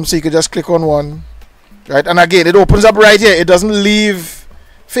bottom, so you could just click on one, right? And again, it opens up right here. It doesn't leave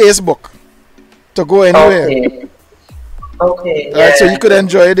Facebook to go anywhere. Okay. Right, so you could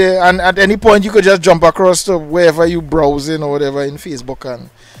enjoy it there, and at any point you could just jump across to wherever you browsing or whatever in Facebook, and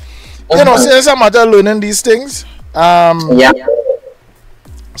you know, so it's a matter of learning these things.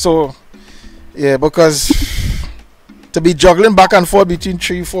 So yeah, because to be juggling back and forth between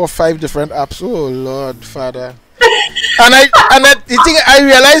 3, 4, 5 different apps, oh Lord, Father. and the thing I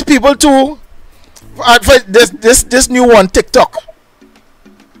realize people too, for this new one, TikTok.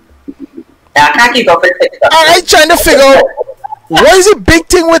 I can't keep up with TikTok. I'm trying to figure out what is the big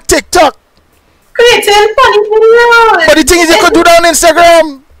thing with TikTok. Creating funny videos. But the thing is, you could do that on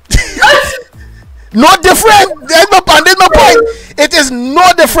Instagram. No different. That's my point. It is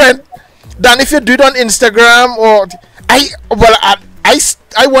no different than if you do it on Instagram or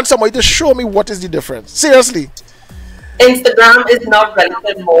I want somebody to show me what is the difference. Seriously. Instagram is not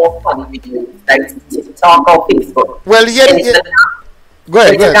relevant more funny videos like TikTok or Facebook. Well, yeah. Go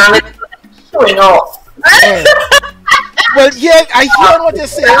ahead. Instagram is showing off. Well, yeah, I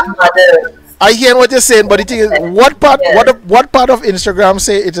hear what you're saying. But the thing is, what part of Instagram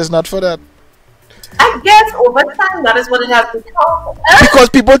say it is not for that? I guess over time that is what it has become. Because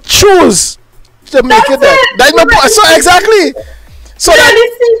people choose to make it that. That's my point. So exactly. So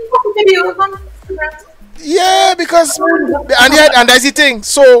yeah, because and that's the thing.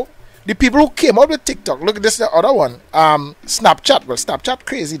 So the people who came out with TikTok, look at this, the other one, Snapchat. Well, Snapchat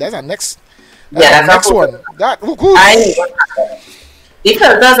crazy. That's our next. That's the next one.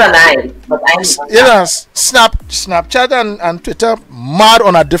 Because that's a nice, but Snapchat and Twitter mad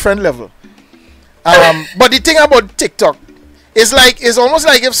on a different level. But the thing about TikTok is it's almost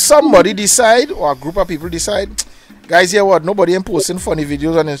like if somebody decide or a group of people decide, guys, here what, nobody ain't posting funny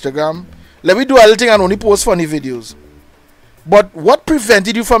videos on Instagram. Let me do a little thing and only post funny videos. But what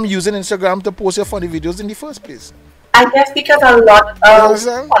prevented you from using Instagram to post your funny videos in the first place? I guess because a lot of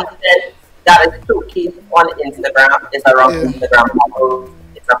content that is showcased on Instagram is around Instagram models.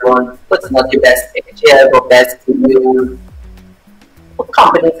 It's around putting out your best pictures or best videos.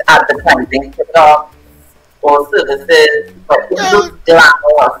 Companies advertising TikTok or services, but it looks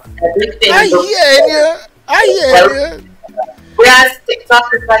glamorous. Everything I hear you. Whereas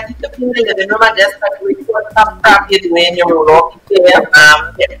TikTok is like you took in the living room and just record some crap you're doing, you roll off get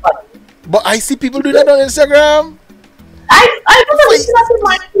funny. But I see people do that on Instagram. I don't know if that's in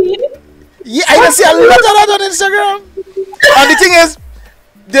my feed. Yeah, I can see a lot of that on Instagram. And the thing is,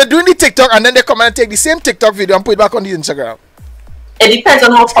 they're doing the TikTok and then they come and take the same TikTok video and put it back on the Instagram. It depends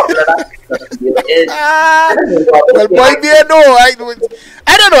on how popular that video is. Well, boy, dear, no. I don't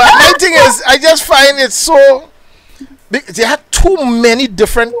know. My thing is, I just find it so. They have too many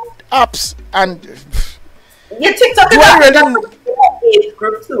different apps and. Yeah, TikTok is a age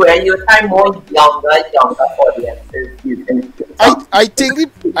group too, where you find more younger audiences using TikTok. I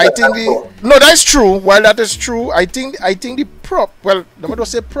think no, that's true. While that is true, I think the well, let me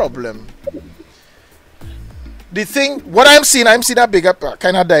just say problem. The thing, what I'm seeing a bigger,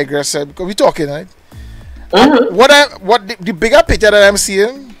 kind of digress because we're talking, right? Mm-hmm. The bigger picture that I'm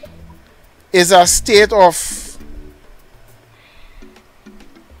seeing is a state of.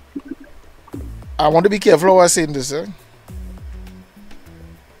 I want to be careful how I'm saying this. It's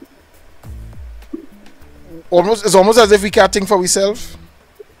almost as if we can't think for ourselves.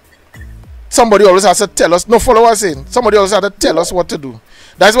 somebody always has to tell us. No, follow what I'm saying. Somebody always has to tell us what to do.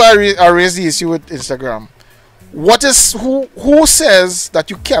 That's why I raised the issue with Instagram. Who says that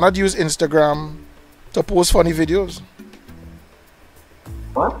you cannot use Instagram to post funny videos?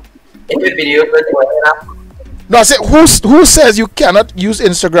 What? In the video, no, I said who says you cannot use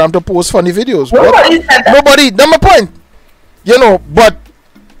Instagram to post funny videos? Nobody said that. Nobody. That's my point. You know, but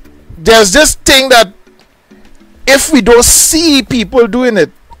there's this thing that if we don't see people doing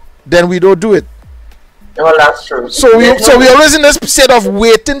it, then we don't do it. Well, that's true. So we always in this state of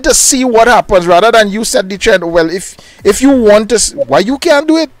waiting to see what happens rather than you set the trend. Well, if you want to, why you can't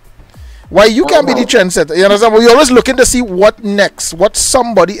do it? Why you can't be the trendsetter? You understand? We're always looking to see what next, what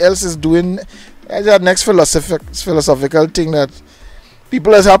somebody else is doing. That's that next philosophical thing that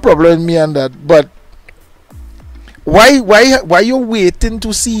people has have problem with me and that. But why you waiting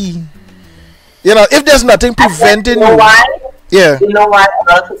to see? You know, if there's nothing preventing you. You know why? Yeah. You know why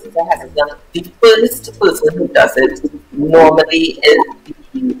another person that has done it? The first person who does it normally is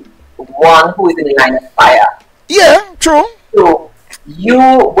the one who is in the line of fire. Yeah, true. So you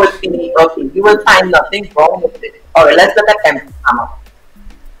would be okay. You will find nothing wrong with it. All right, let's look at M. Hammer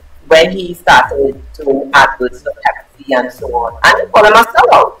when he started to adverts for Pepsi and so on, and he called him a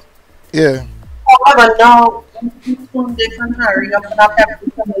sellout. Yeah. However, now they can hurry up and have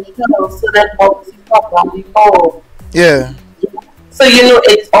Pepsi commercial so that obviously stop on the phone. Yeah. So you know,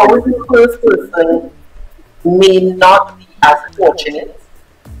 it's always the first person may not be as fortunate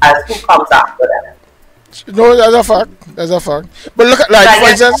as who comes after them. No, that's a fact. That's a fact. But look at, like, for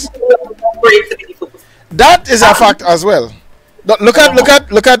instance, that is a fact as well. Look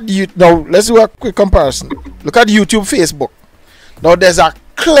at you. Now let's do a quick comparison. Look at YouTube, Facebook. Now there's a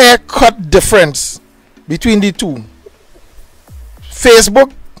clear-cut difference between the two.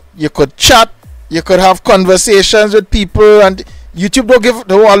 Facebook, you could chat, you could have conversations with people, and YouTube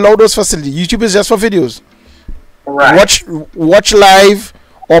don't allow those facilities. YouTube is just for videos. Right. Watch live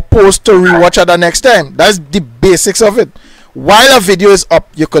or post to rewatch at the next time. That's the basics of it. While a video is up,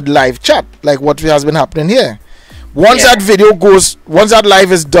 you could live chat, like what has been happening here. Once that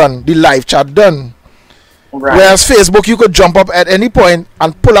live is done, the live chat done. Right. Whereas Facebook, you could jump up at any point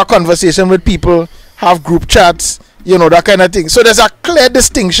and pull a conversation with people, have group chats, you know, that kind of thing. So there's a clear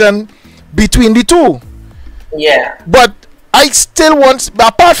distinction between the two. Yeah. But I still want,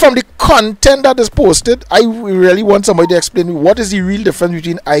 apart from the content that is posted, I really want somebody to explain me what is the real difference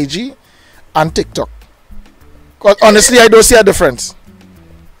between IG and TikTok. Because honestly, I don't see a difference.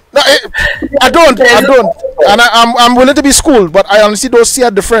 No, I don't, and I'm willing to be schooled, but I honestly don't see a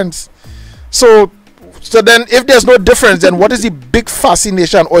difference. So then, if there's no difference, then what is the big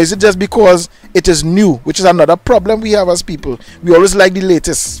fascination, or is it just because it is new, which is another problem we have as people? We always like the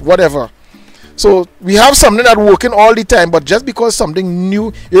latest, whatever. So we have something that working all the time, but just because something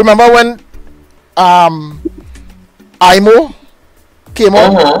new. You remember when IMO came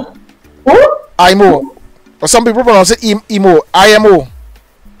out? IMO, or some people pronounce it IMO.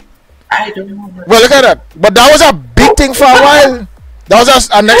 I don't know. Well, look at that. But that was a big thing for a while. That was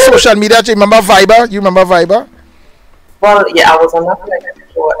a next social media. You remember Viber? You remember Viber? Well, yeah, I was on that like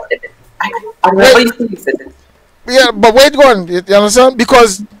before. I remember you said it. Yeah, but wait, go on. You understand?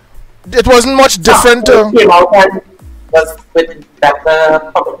 Because it wasn't much different. It came out and was with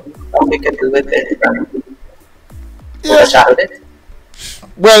better we could do with it. Yeah.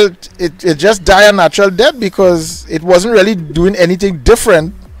 Well, it just died a natural death because it wasn't really doing anything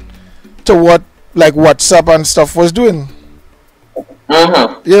different to what like WhatsApp and stuff was doing.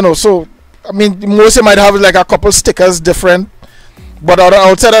 You know, so I mean, Mosi might have like a couple stickers different, but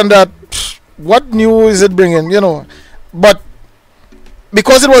outside of that, what new is it bringing? You know, but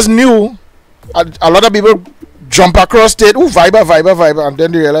because it was new, a lot of people jump across it. Oh, Viber, and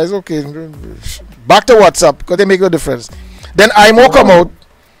then they realize, okay, back to WhatsApp because they make no difference. Then IMO come out.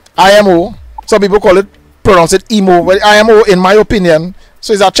 IMO, some people pronounce it emo, but IMO, in my opinion,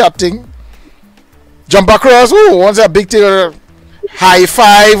 so it's a chat thing. Jump across. Oh, once a big thing. High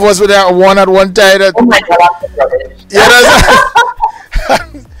five was with that one at one time. Oh my God! Yeah,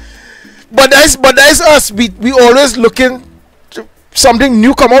 but that's us. We always looking to something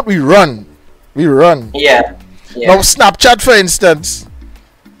new come out. We run. Yeah. Now Snapchat, for instance.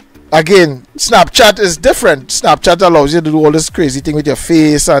 Again, Snapchat is different. Snapchat allows you to do all this crazy thing with your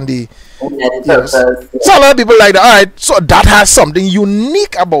face and the. So a lot of people like that. All right, so that has something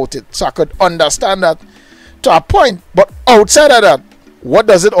unique about it. So I could understand that to a point. But outside of that, what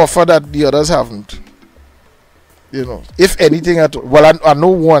does it offer that the others haven't? You know, if anything at all. Well, I know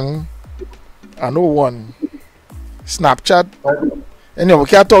one. Snapchat. Anyway, we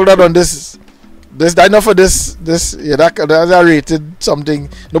can't talk that on this This I know for this yeah that's a rated something.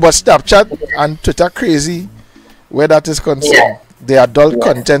 No, but Snapchat and Twitter crazy where that is concerned. Yeah. The adult Yeah.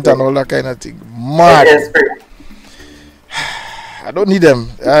 content and all that kind of thing. It Mad. is pretty. I don't need them.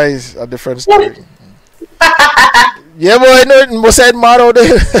 That is a different story. Yeah, boy, I know most side mad out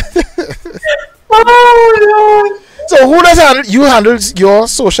there. Oh, So who does handle you handles your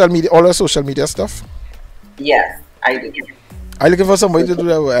social media, all your social media stuff? yes, I do. I looking for somebody to do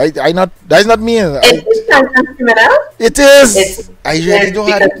that. I not that's not me. It's time consuming. It is. It's- I really it's don't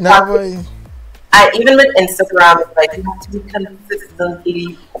have it because now, boy. Even with Instagram, it's like you have to be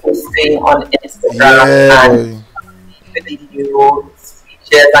consistently posting on Instagram Yeah, and boy. the videos,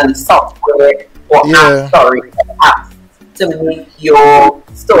 features, and the software or Yeah. apps to make your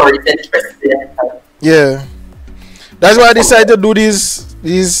stories interesting. Yeah. That's why I decided to do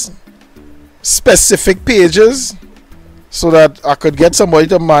these specific pages so that I could get somebody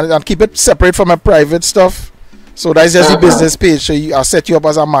to manage and keep it separate from my private stuff. So that's just the business page. So I set you up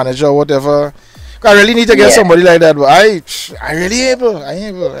as a manager or whatever. I really need to get Yeah. somebody like that, but I really able. I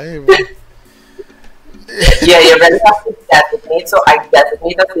able. Yeah, you really have to designate. So I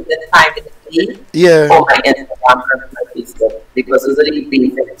designate a certain time in the day Yeah. for my Instagram and my Facebook because those are the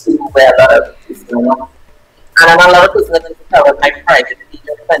basic two where a lot of people know. And then a lot of people that cover my private feed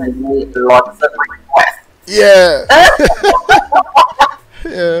are sending me lots of requests. Yeah.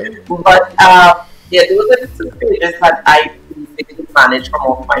 Yeah. But yeah, those are the two pages that I basically manage from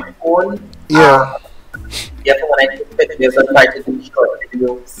off my phone. Yeah. Yeah, so when I take videos, I try to do short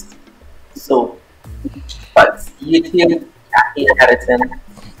videos. So, but YouTube, I hate editing.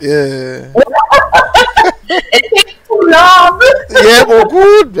 Yeah. It takes too long. Yeah, but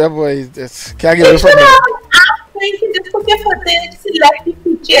good. Yeah, boy, just can't get away from that. You can just put your foot in, select the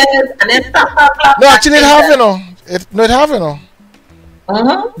features, and then blah, blah, blah. No, actually, it have, you know. It have, you know.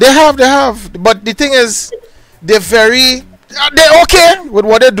 Mm-hmm. They have. But the thing is, they're okay with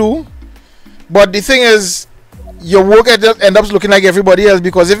what they do. But the thing is, your work end up looking like everybody else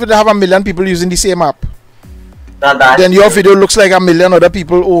because if you have 1 million people using the same app, then your video looks like 1 million other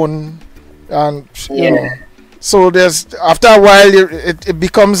people own, and you know. So there's after a while it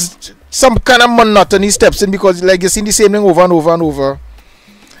becomes some kind of monotony steps in because like you're seeing the same thing over and over and over.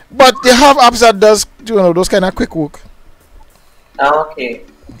 But they have apps that does those kind of quick work. Okay.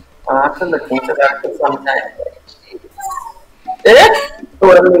 I'll have to look into that for some time. Yeah,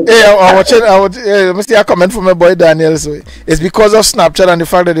 I watching. Let me see a comment from my boy Daniel. So it's because of Snapchat and the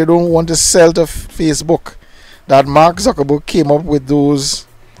fact that they don't want to sell to Facebook that Mark Zuckerberg came up with those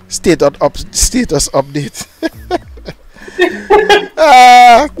status update.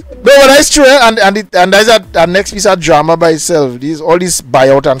 No, but that's true, and there's a next piece of drama by itself. All these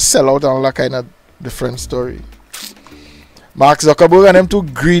buyout and sellout and all that kind of different story. Mark Zuckerberg and them too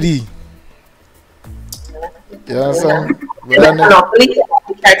greedy. Yeah, so. Monopoly,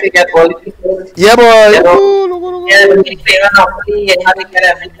 try to get all the people. Yeah, boy. You know, yeah, when you play Monopoly, you have to get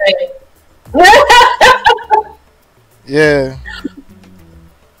everything. Yeah.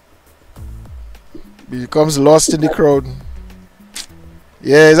 Becomes lost in the crowd.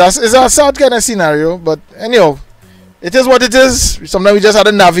 Yeah, it's a sad kind of scenario, but anyhow, it is what it is. Sometimes we just have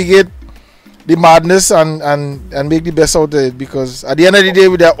to navigate the madness and make the best out of it because at the end of the day,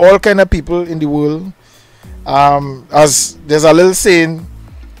 there are all kind of people in the world. As there's a little saying,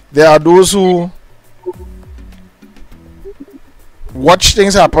 there are those who watch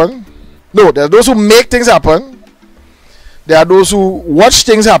things happen. No, there are those who make things happen. There are those who watch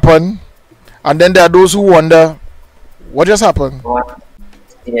things happen, and then there are those who wonder what just happened.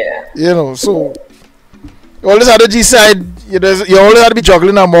 Yeah. You know, so you always have to decide. You always have to be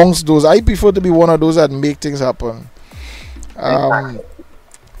juggling amongst those. I prefer to be one of those that make things happen. Exactly.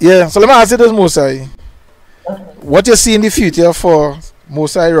 Yeah. So let me ask you this, Mosi. What you see in the future for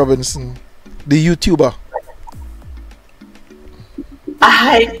Mosi Robinson, the YouTuber?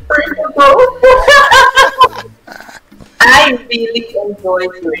 I really enjoy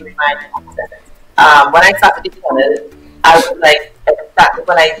doing my content. When I started the channel, I was like, exactly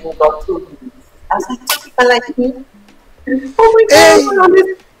when I got 2 views, I was like, do people like me? Oh my God!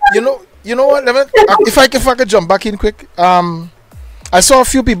 Hey, you know what? If I could jump back in quick, I saw a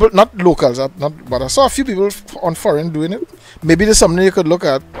few people, not locals, but I saw a few people on foreign doing it. Maybe there's something you could look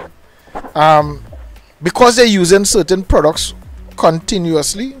at. Because they're using certain products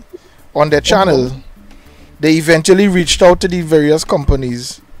continuously on their channel, they eventually reached out to the various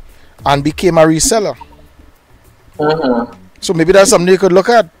companies and became a reseller. So maybe that's something you could look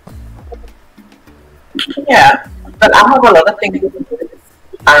at. Yeah, but I have a lot of things to do with this.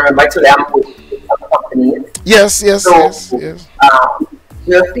 I remember today I'm working with some companies. Yes. We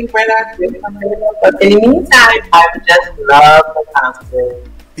your favorite actress. But in the meantime, I just love the concert.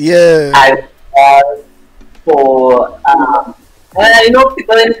 Yeah. I love for you know,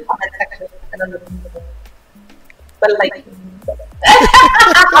 people in the comment section kind of but like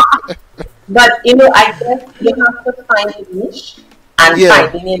but you know, I guess you have to find a niche, and Yeah.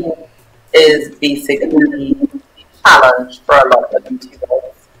 finding it is basically a challenge for a lot of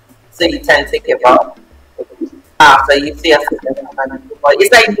YouTubers. So you tend to give up after you see a certain amount of people.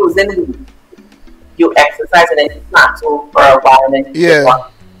 It's like losing, you exercise and then you plateau for a while and then you give Yeah.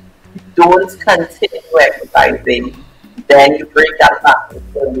 up. You don't continue exercising, then you break that pattern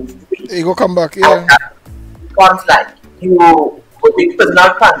for at least 3 weeks. You go come back, And yeah. that becomes like you would be putting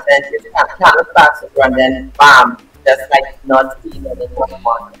out content, you kind of start to run, then bam, just like not seeing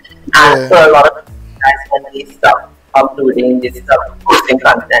anyone. And Yeah. for a lot of guys, when they stop uploading, they stop posting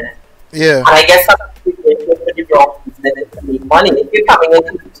content. Yeah. And I guess some people go for the wrong business to make money. If you're coming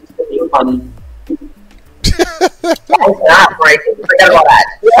into YouTube to make money, that's not right. Forget about that.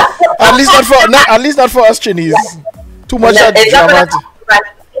 Yeah. At least not for at least not for us Chinese. Too much Yeah, that it's not drama. gonna happen, right?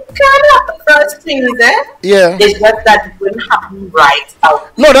 It can happen first things, eh? Yeah. It's just that it wouldn't happen right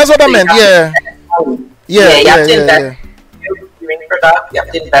out. No, that's what I So you meant. have to Yeah. invest money. Yeah, You yeah, have to yeah, invest in doing product, you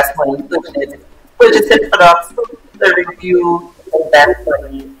have to invest money in purchasing products, the review, invest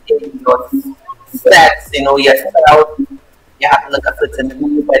money in your stats, you know, your sell. You have to look at certain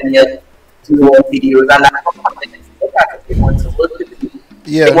people when you do your videos, and that's what companies look at if they want to work with you.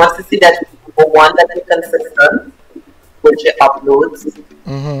 They Yeah. want to see that number one, that you're consistent with your uploads,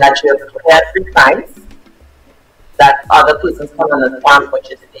 Mm-hmm. that you're prepared 3 times, that other persons can understand what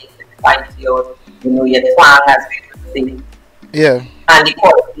you're saying, find your, you know, your twang as we would say, Yeah. and the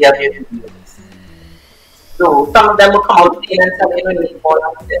quality of your videos. So some of them will come out clean and some you don't need more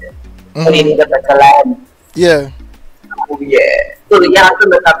of them. So you need a better lens. Yeah. So yeah. So you have to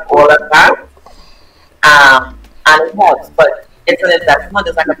look at all of that. And it helps, but it's an investment,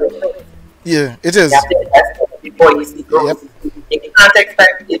 it's like a business. Yeah. It is. You have to invest before you see growth. You can't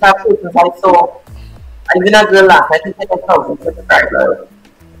expect if I put I saw even a girl last, I think like 1,000 subscribers.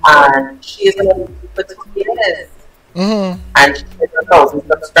 And she is gonna be for 2 years. Mm-hmm. And she has 1,000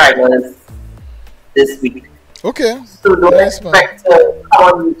 subscribers this week. Okay. So don't Nice, man. expect to come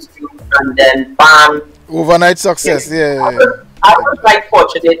on YouTube and then bam. Overnight success. Yeah. Yeah. I was like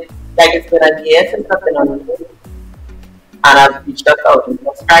fortunate, like it's been a year since I've been on YouTube, and I've reached 1,000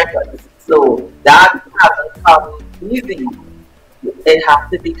 subscribers. So that hasn't come easy. It has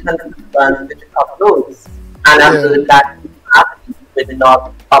to be consistent with the uploads. And I'm doing that with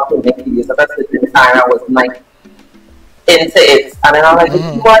not uploading videos. So that's the time I was like into it. And then I'm like, you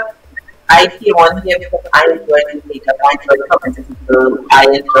know what? I came on here because I enjoy the makeup, I enjoy talking to people, I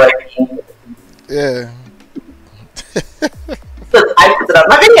enjoy being with people. Yeah. So I put it on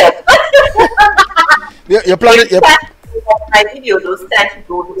my videos. You're planning. My videos, those 10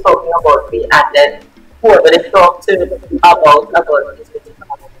 people who talking about me, and then whoever they talk to about this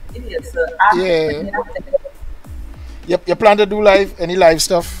video. So You plan to do any live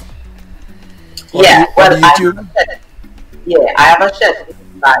stuff? Yeah, well, on YouTube. I have a schedule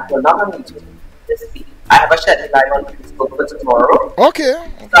live. Well, not on YouTube this week. I have a schedule live on Facebook for tomorrow. Okay.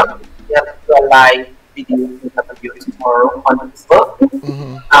 So we have a live video tomorrow on Facebook.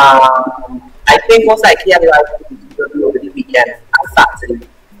 Mm-hmm. I think most likely I'll live will be over the weekend on Saturday.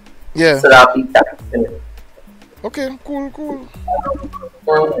 Yeah. So that'll be that. Okay. Cool.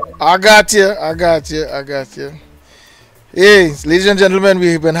 I got you. Hey, ladies and gentlemen,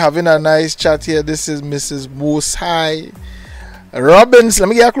 we've been having a nice chat here. This is Mrs. Mosi Robinson. Let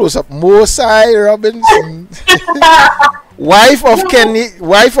me get a close up. Mosi Robinson, wife of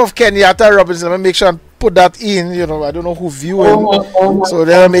Kenyatta Robinson. Let me make sure and put that in. You know, I don't know who viewing, so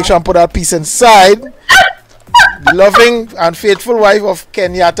then I make sure and put that piece inside. The loving and faithful wife of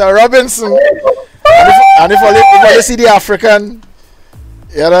Kenyatta Robinson. And if you see the African,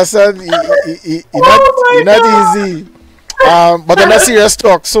 you understand, it's not easy. But on a serious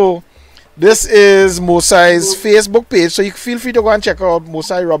talk, so this is Mosi's Facebook page, so you feel free to go and check out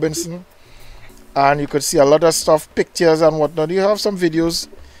Mosi Robinson, and you could see a lot of stuff, pictures and whatnot. You have some videos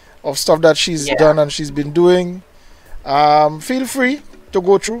of stuff that she's done and she's been doing. Feel free to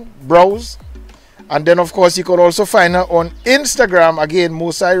go through, browse, and then of course you could also find her on Instagram, again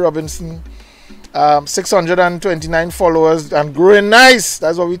Mosi Robinson. 629 followers and growing nice.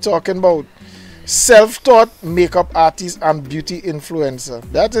 That's what we're talking about. Self-taught makeup artist and beauty influencer.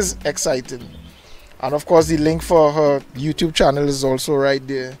 That is exciting. And of course the link for her YouTube channel is also right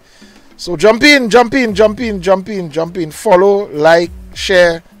there. So jump in. Follow, like,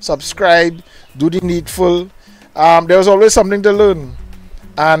 share, subscribe, do the needful. There's always something to learn.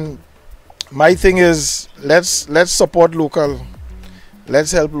 And my thing is, let's support local.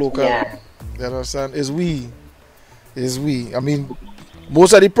 Let's help local. Yeah. You understand? Is we. I mean,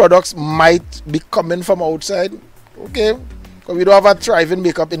 most of the products might be coming from outside. Okay, because we don't have a thriving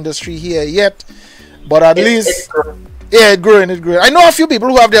makeup industry here yet. But at least, yeah, it's growing. I know a few people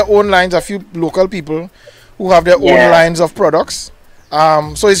who have their own lines. A few local people who have their own lines of products.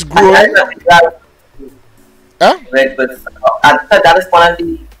 So it's growing. Huh? Very good. And so that is one of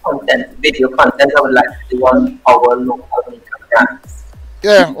the video content I would like to do on our local makeup brands.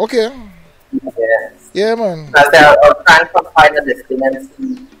 Yeah. Okay. Yes. Yeah, man. Because they're trying to find a listing and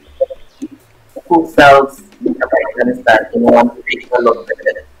see who sells makeup items that want to take a look at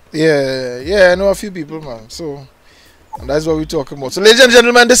it. Yeah, I know a few people, man. So and that's what we're talking about. So, ladies and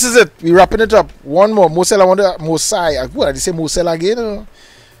gentlemen, this is it. We're wrapping it up. One more. Mosel, I want to Mosai. What did they say? Mosel again?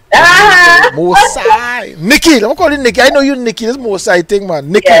 Mosai. Nikki. I'm calling Nikki. I know you, Nikki. This Mosai thing,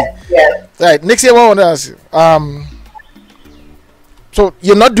 man. Nikki. Yes. Right. Next year, I want to ask you. So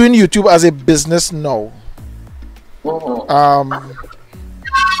you're not doing YouTube as a business now. Mm-hmm.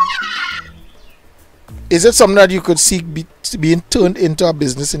 Is it something that you could see being turned into a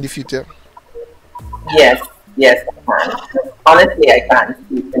business in the future? Yes, I can. Honestly, I can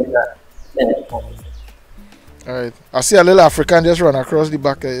see things. All right. I see a little African just run across the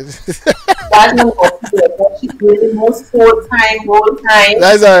back of it. That's not what she's doing most whole time.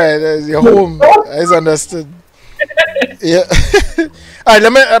 That's all right. That's your home. That's understood. Yeah. All right.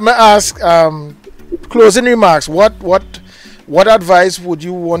 Let me ask. Closing remarks. What advice would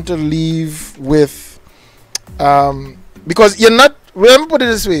you want to leave with? Because you're not. Let me put it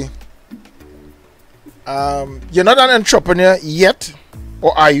this way. You're not an entrepreneur yet,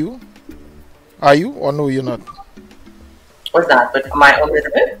 or are you? Are you or no? You're not. What's that? But my own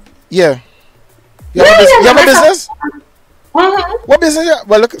business? Yeah. You have a business? Mm-hmm. What business?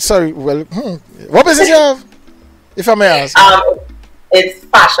 Well, look. Sorry. Well, what business you have? If I may ask. It's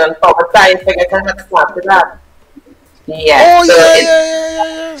fashion for the time. I can explain to that. Yeah. Oh so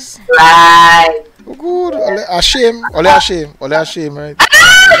yes. Right. Oh, good. A shame, right?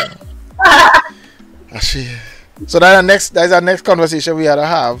 A shame. So that's our next conversation we had to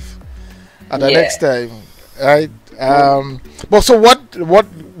have at the next time, right? But so what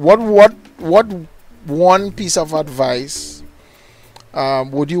one piece of advice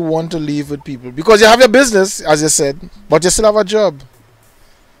would you want to leave with people? Because you have your business, as you said, but you still have a job.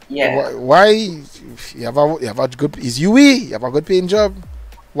 Yeah. Why you have a good you have a good paying job?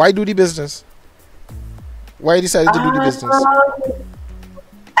 Why do the business? Why you decided to do the business?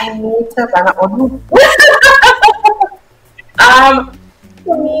 I need to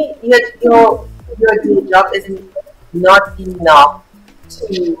for me, your day job is not enough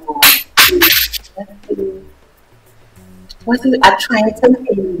to I'm trying to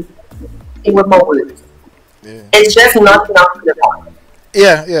think with my words. Yeah. It's just not enough to live on.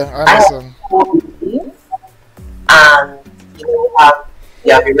 Yeah, I understand. I have 4 kids, and you have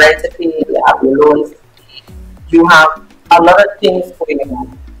your rent to pay, you have your loans, you have a lot of things going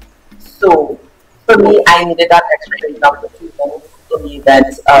on. So for me, I needed that extra income to keep me that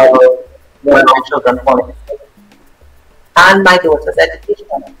one of my children wanted and my daughter's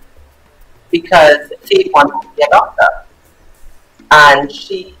education, because she wanted to be a doctor and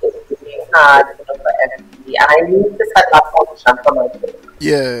she is working hard for everything, and I need to set that foundation for my children.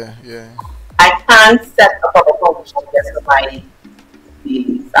 Yeah. I can't set up a foundation just for my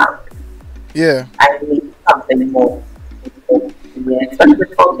daily salary. Yeah. I need something more. Yeah, especially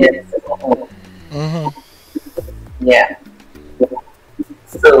for kids. Mm-hmm. Yeah.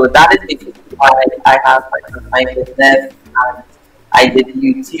 So that is basically why I have my business, and I did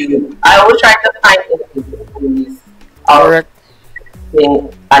YouTube. I always try to find ways of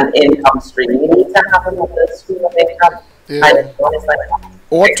being an income stream. You need to have another stream of income. Yeah.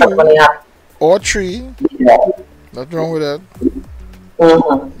 Or 2 or 3. Yeah. Nothing wrong with that.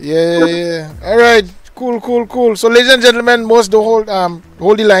 Mm-hmm. Yeah. All right. Cool. So, ladies and gentlemen, most don't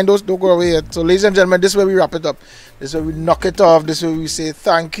hold the line. Don't go away yet. So, ladies and gentlemen, this is where we wrap it up. This is where we knock it off. This is where we say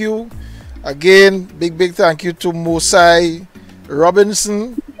thank you again. Big thank you to Mosi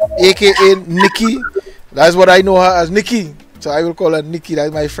Robinson, aka Nikki. That's what I know her as, Nikki. So I will call her Nikki.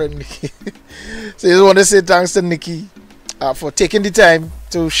 That's my friend Nikki. So I just want to say thanks to Nikki for taking the time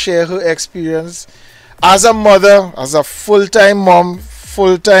to share her experience as a mother, as a full-time mom,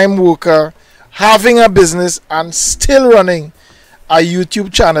 full-time worker, having a business and still running a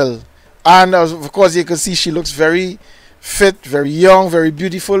YouTube channel. And of course you can see she looks very fit, very young, very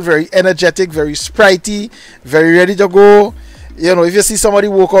beautiful, very energetic, very sprightly, very ready to go. You know, if you see somebody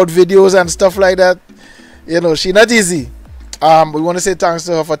workout videos and stuff like that, you know, she not easy. We want to say thanks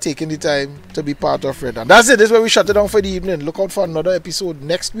to her for taking the time to be part of Red. And that's it. This is where we shut it down for the evening. Look out for another episode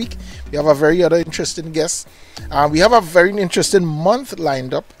next week. We have a very other interesting guest. We have a very interesting month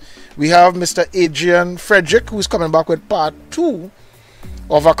lined up. We have Mr. Adrian Frederick, who's coming back with part 2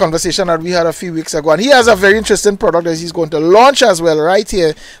 of a conversation that we had a few weeks ago. And he has a very interesting product that he's going to launch as well right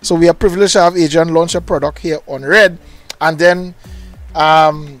here. So we are privileged to have Adrian launch a product here on Red. And then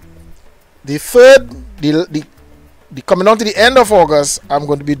the coming on to the end of August, I'm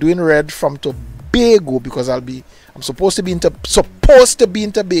going to be doing Red from Tobago, because I'm supposed to be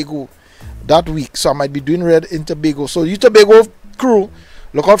in Tobago that week. So I might be doing Red in Tobago. So you Tobago crew,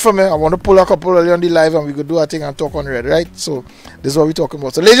 look out for me. I want to pull a couple early on the live and we could do a thing and talk on Red, right? So this is what we're talking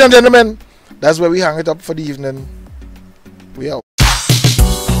about. So ladies and gentlemen, that's where we hang it up for the evening. We out.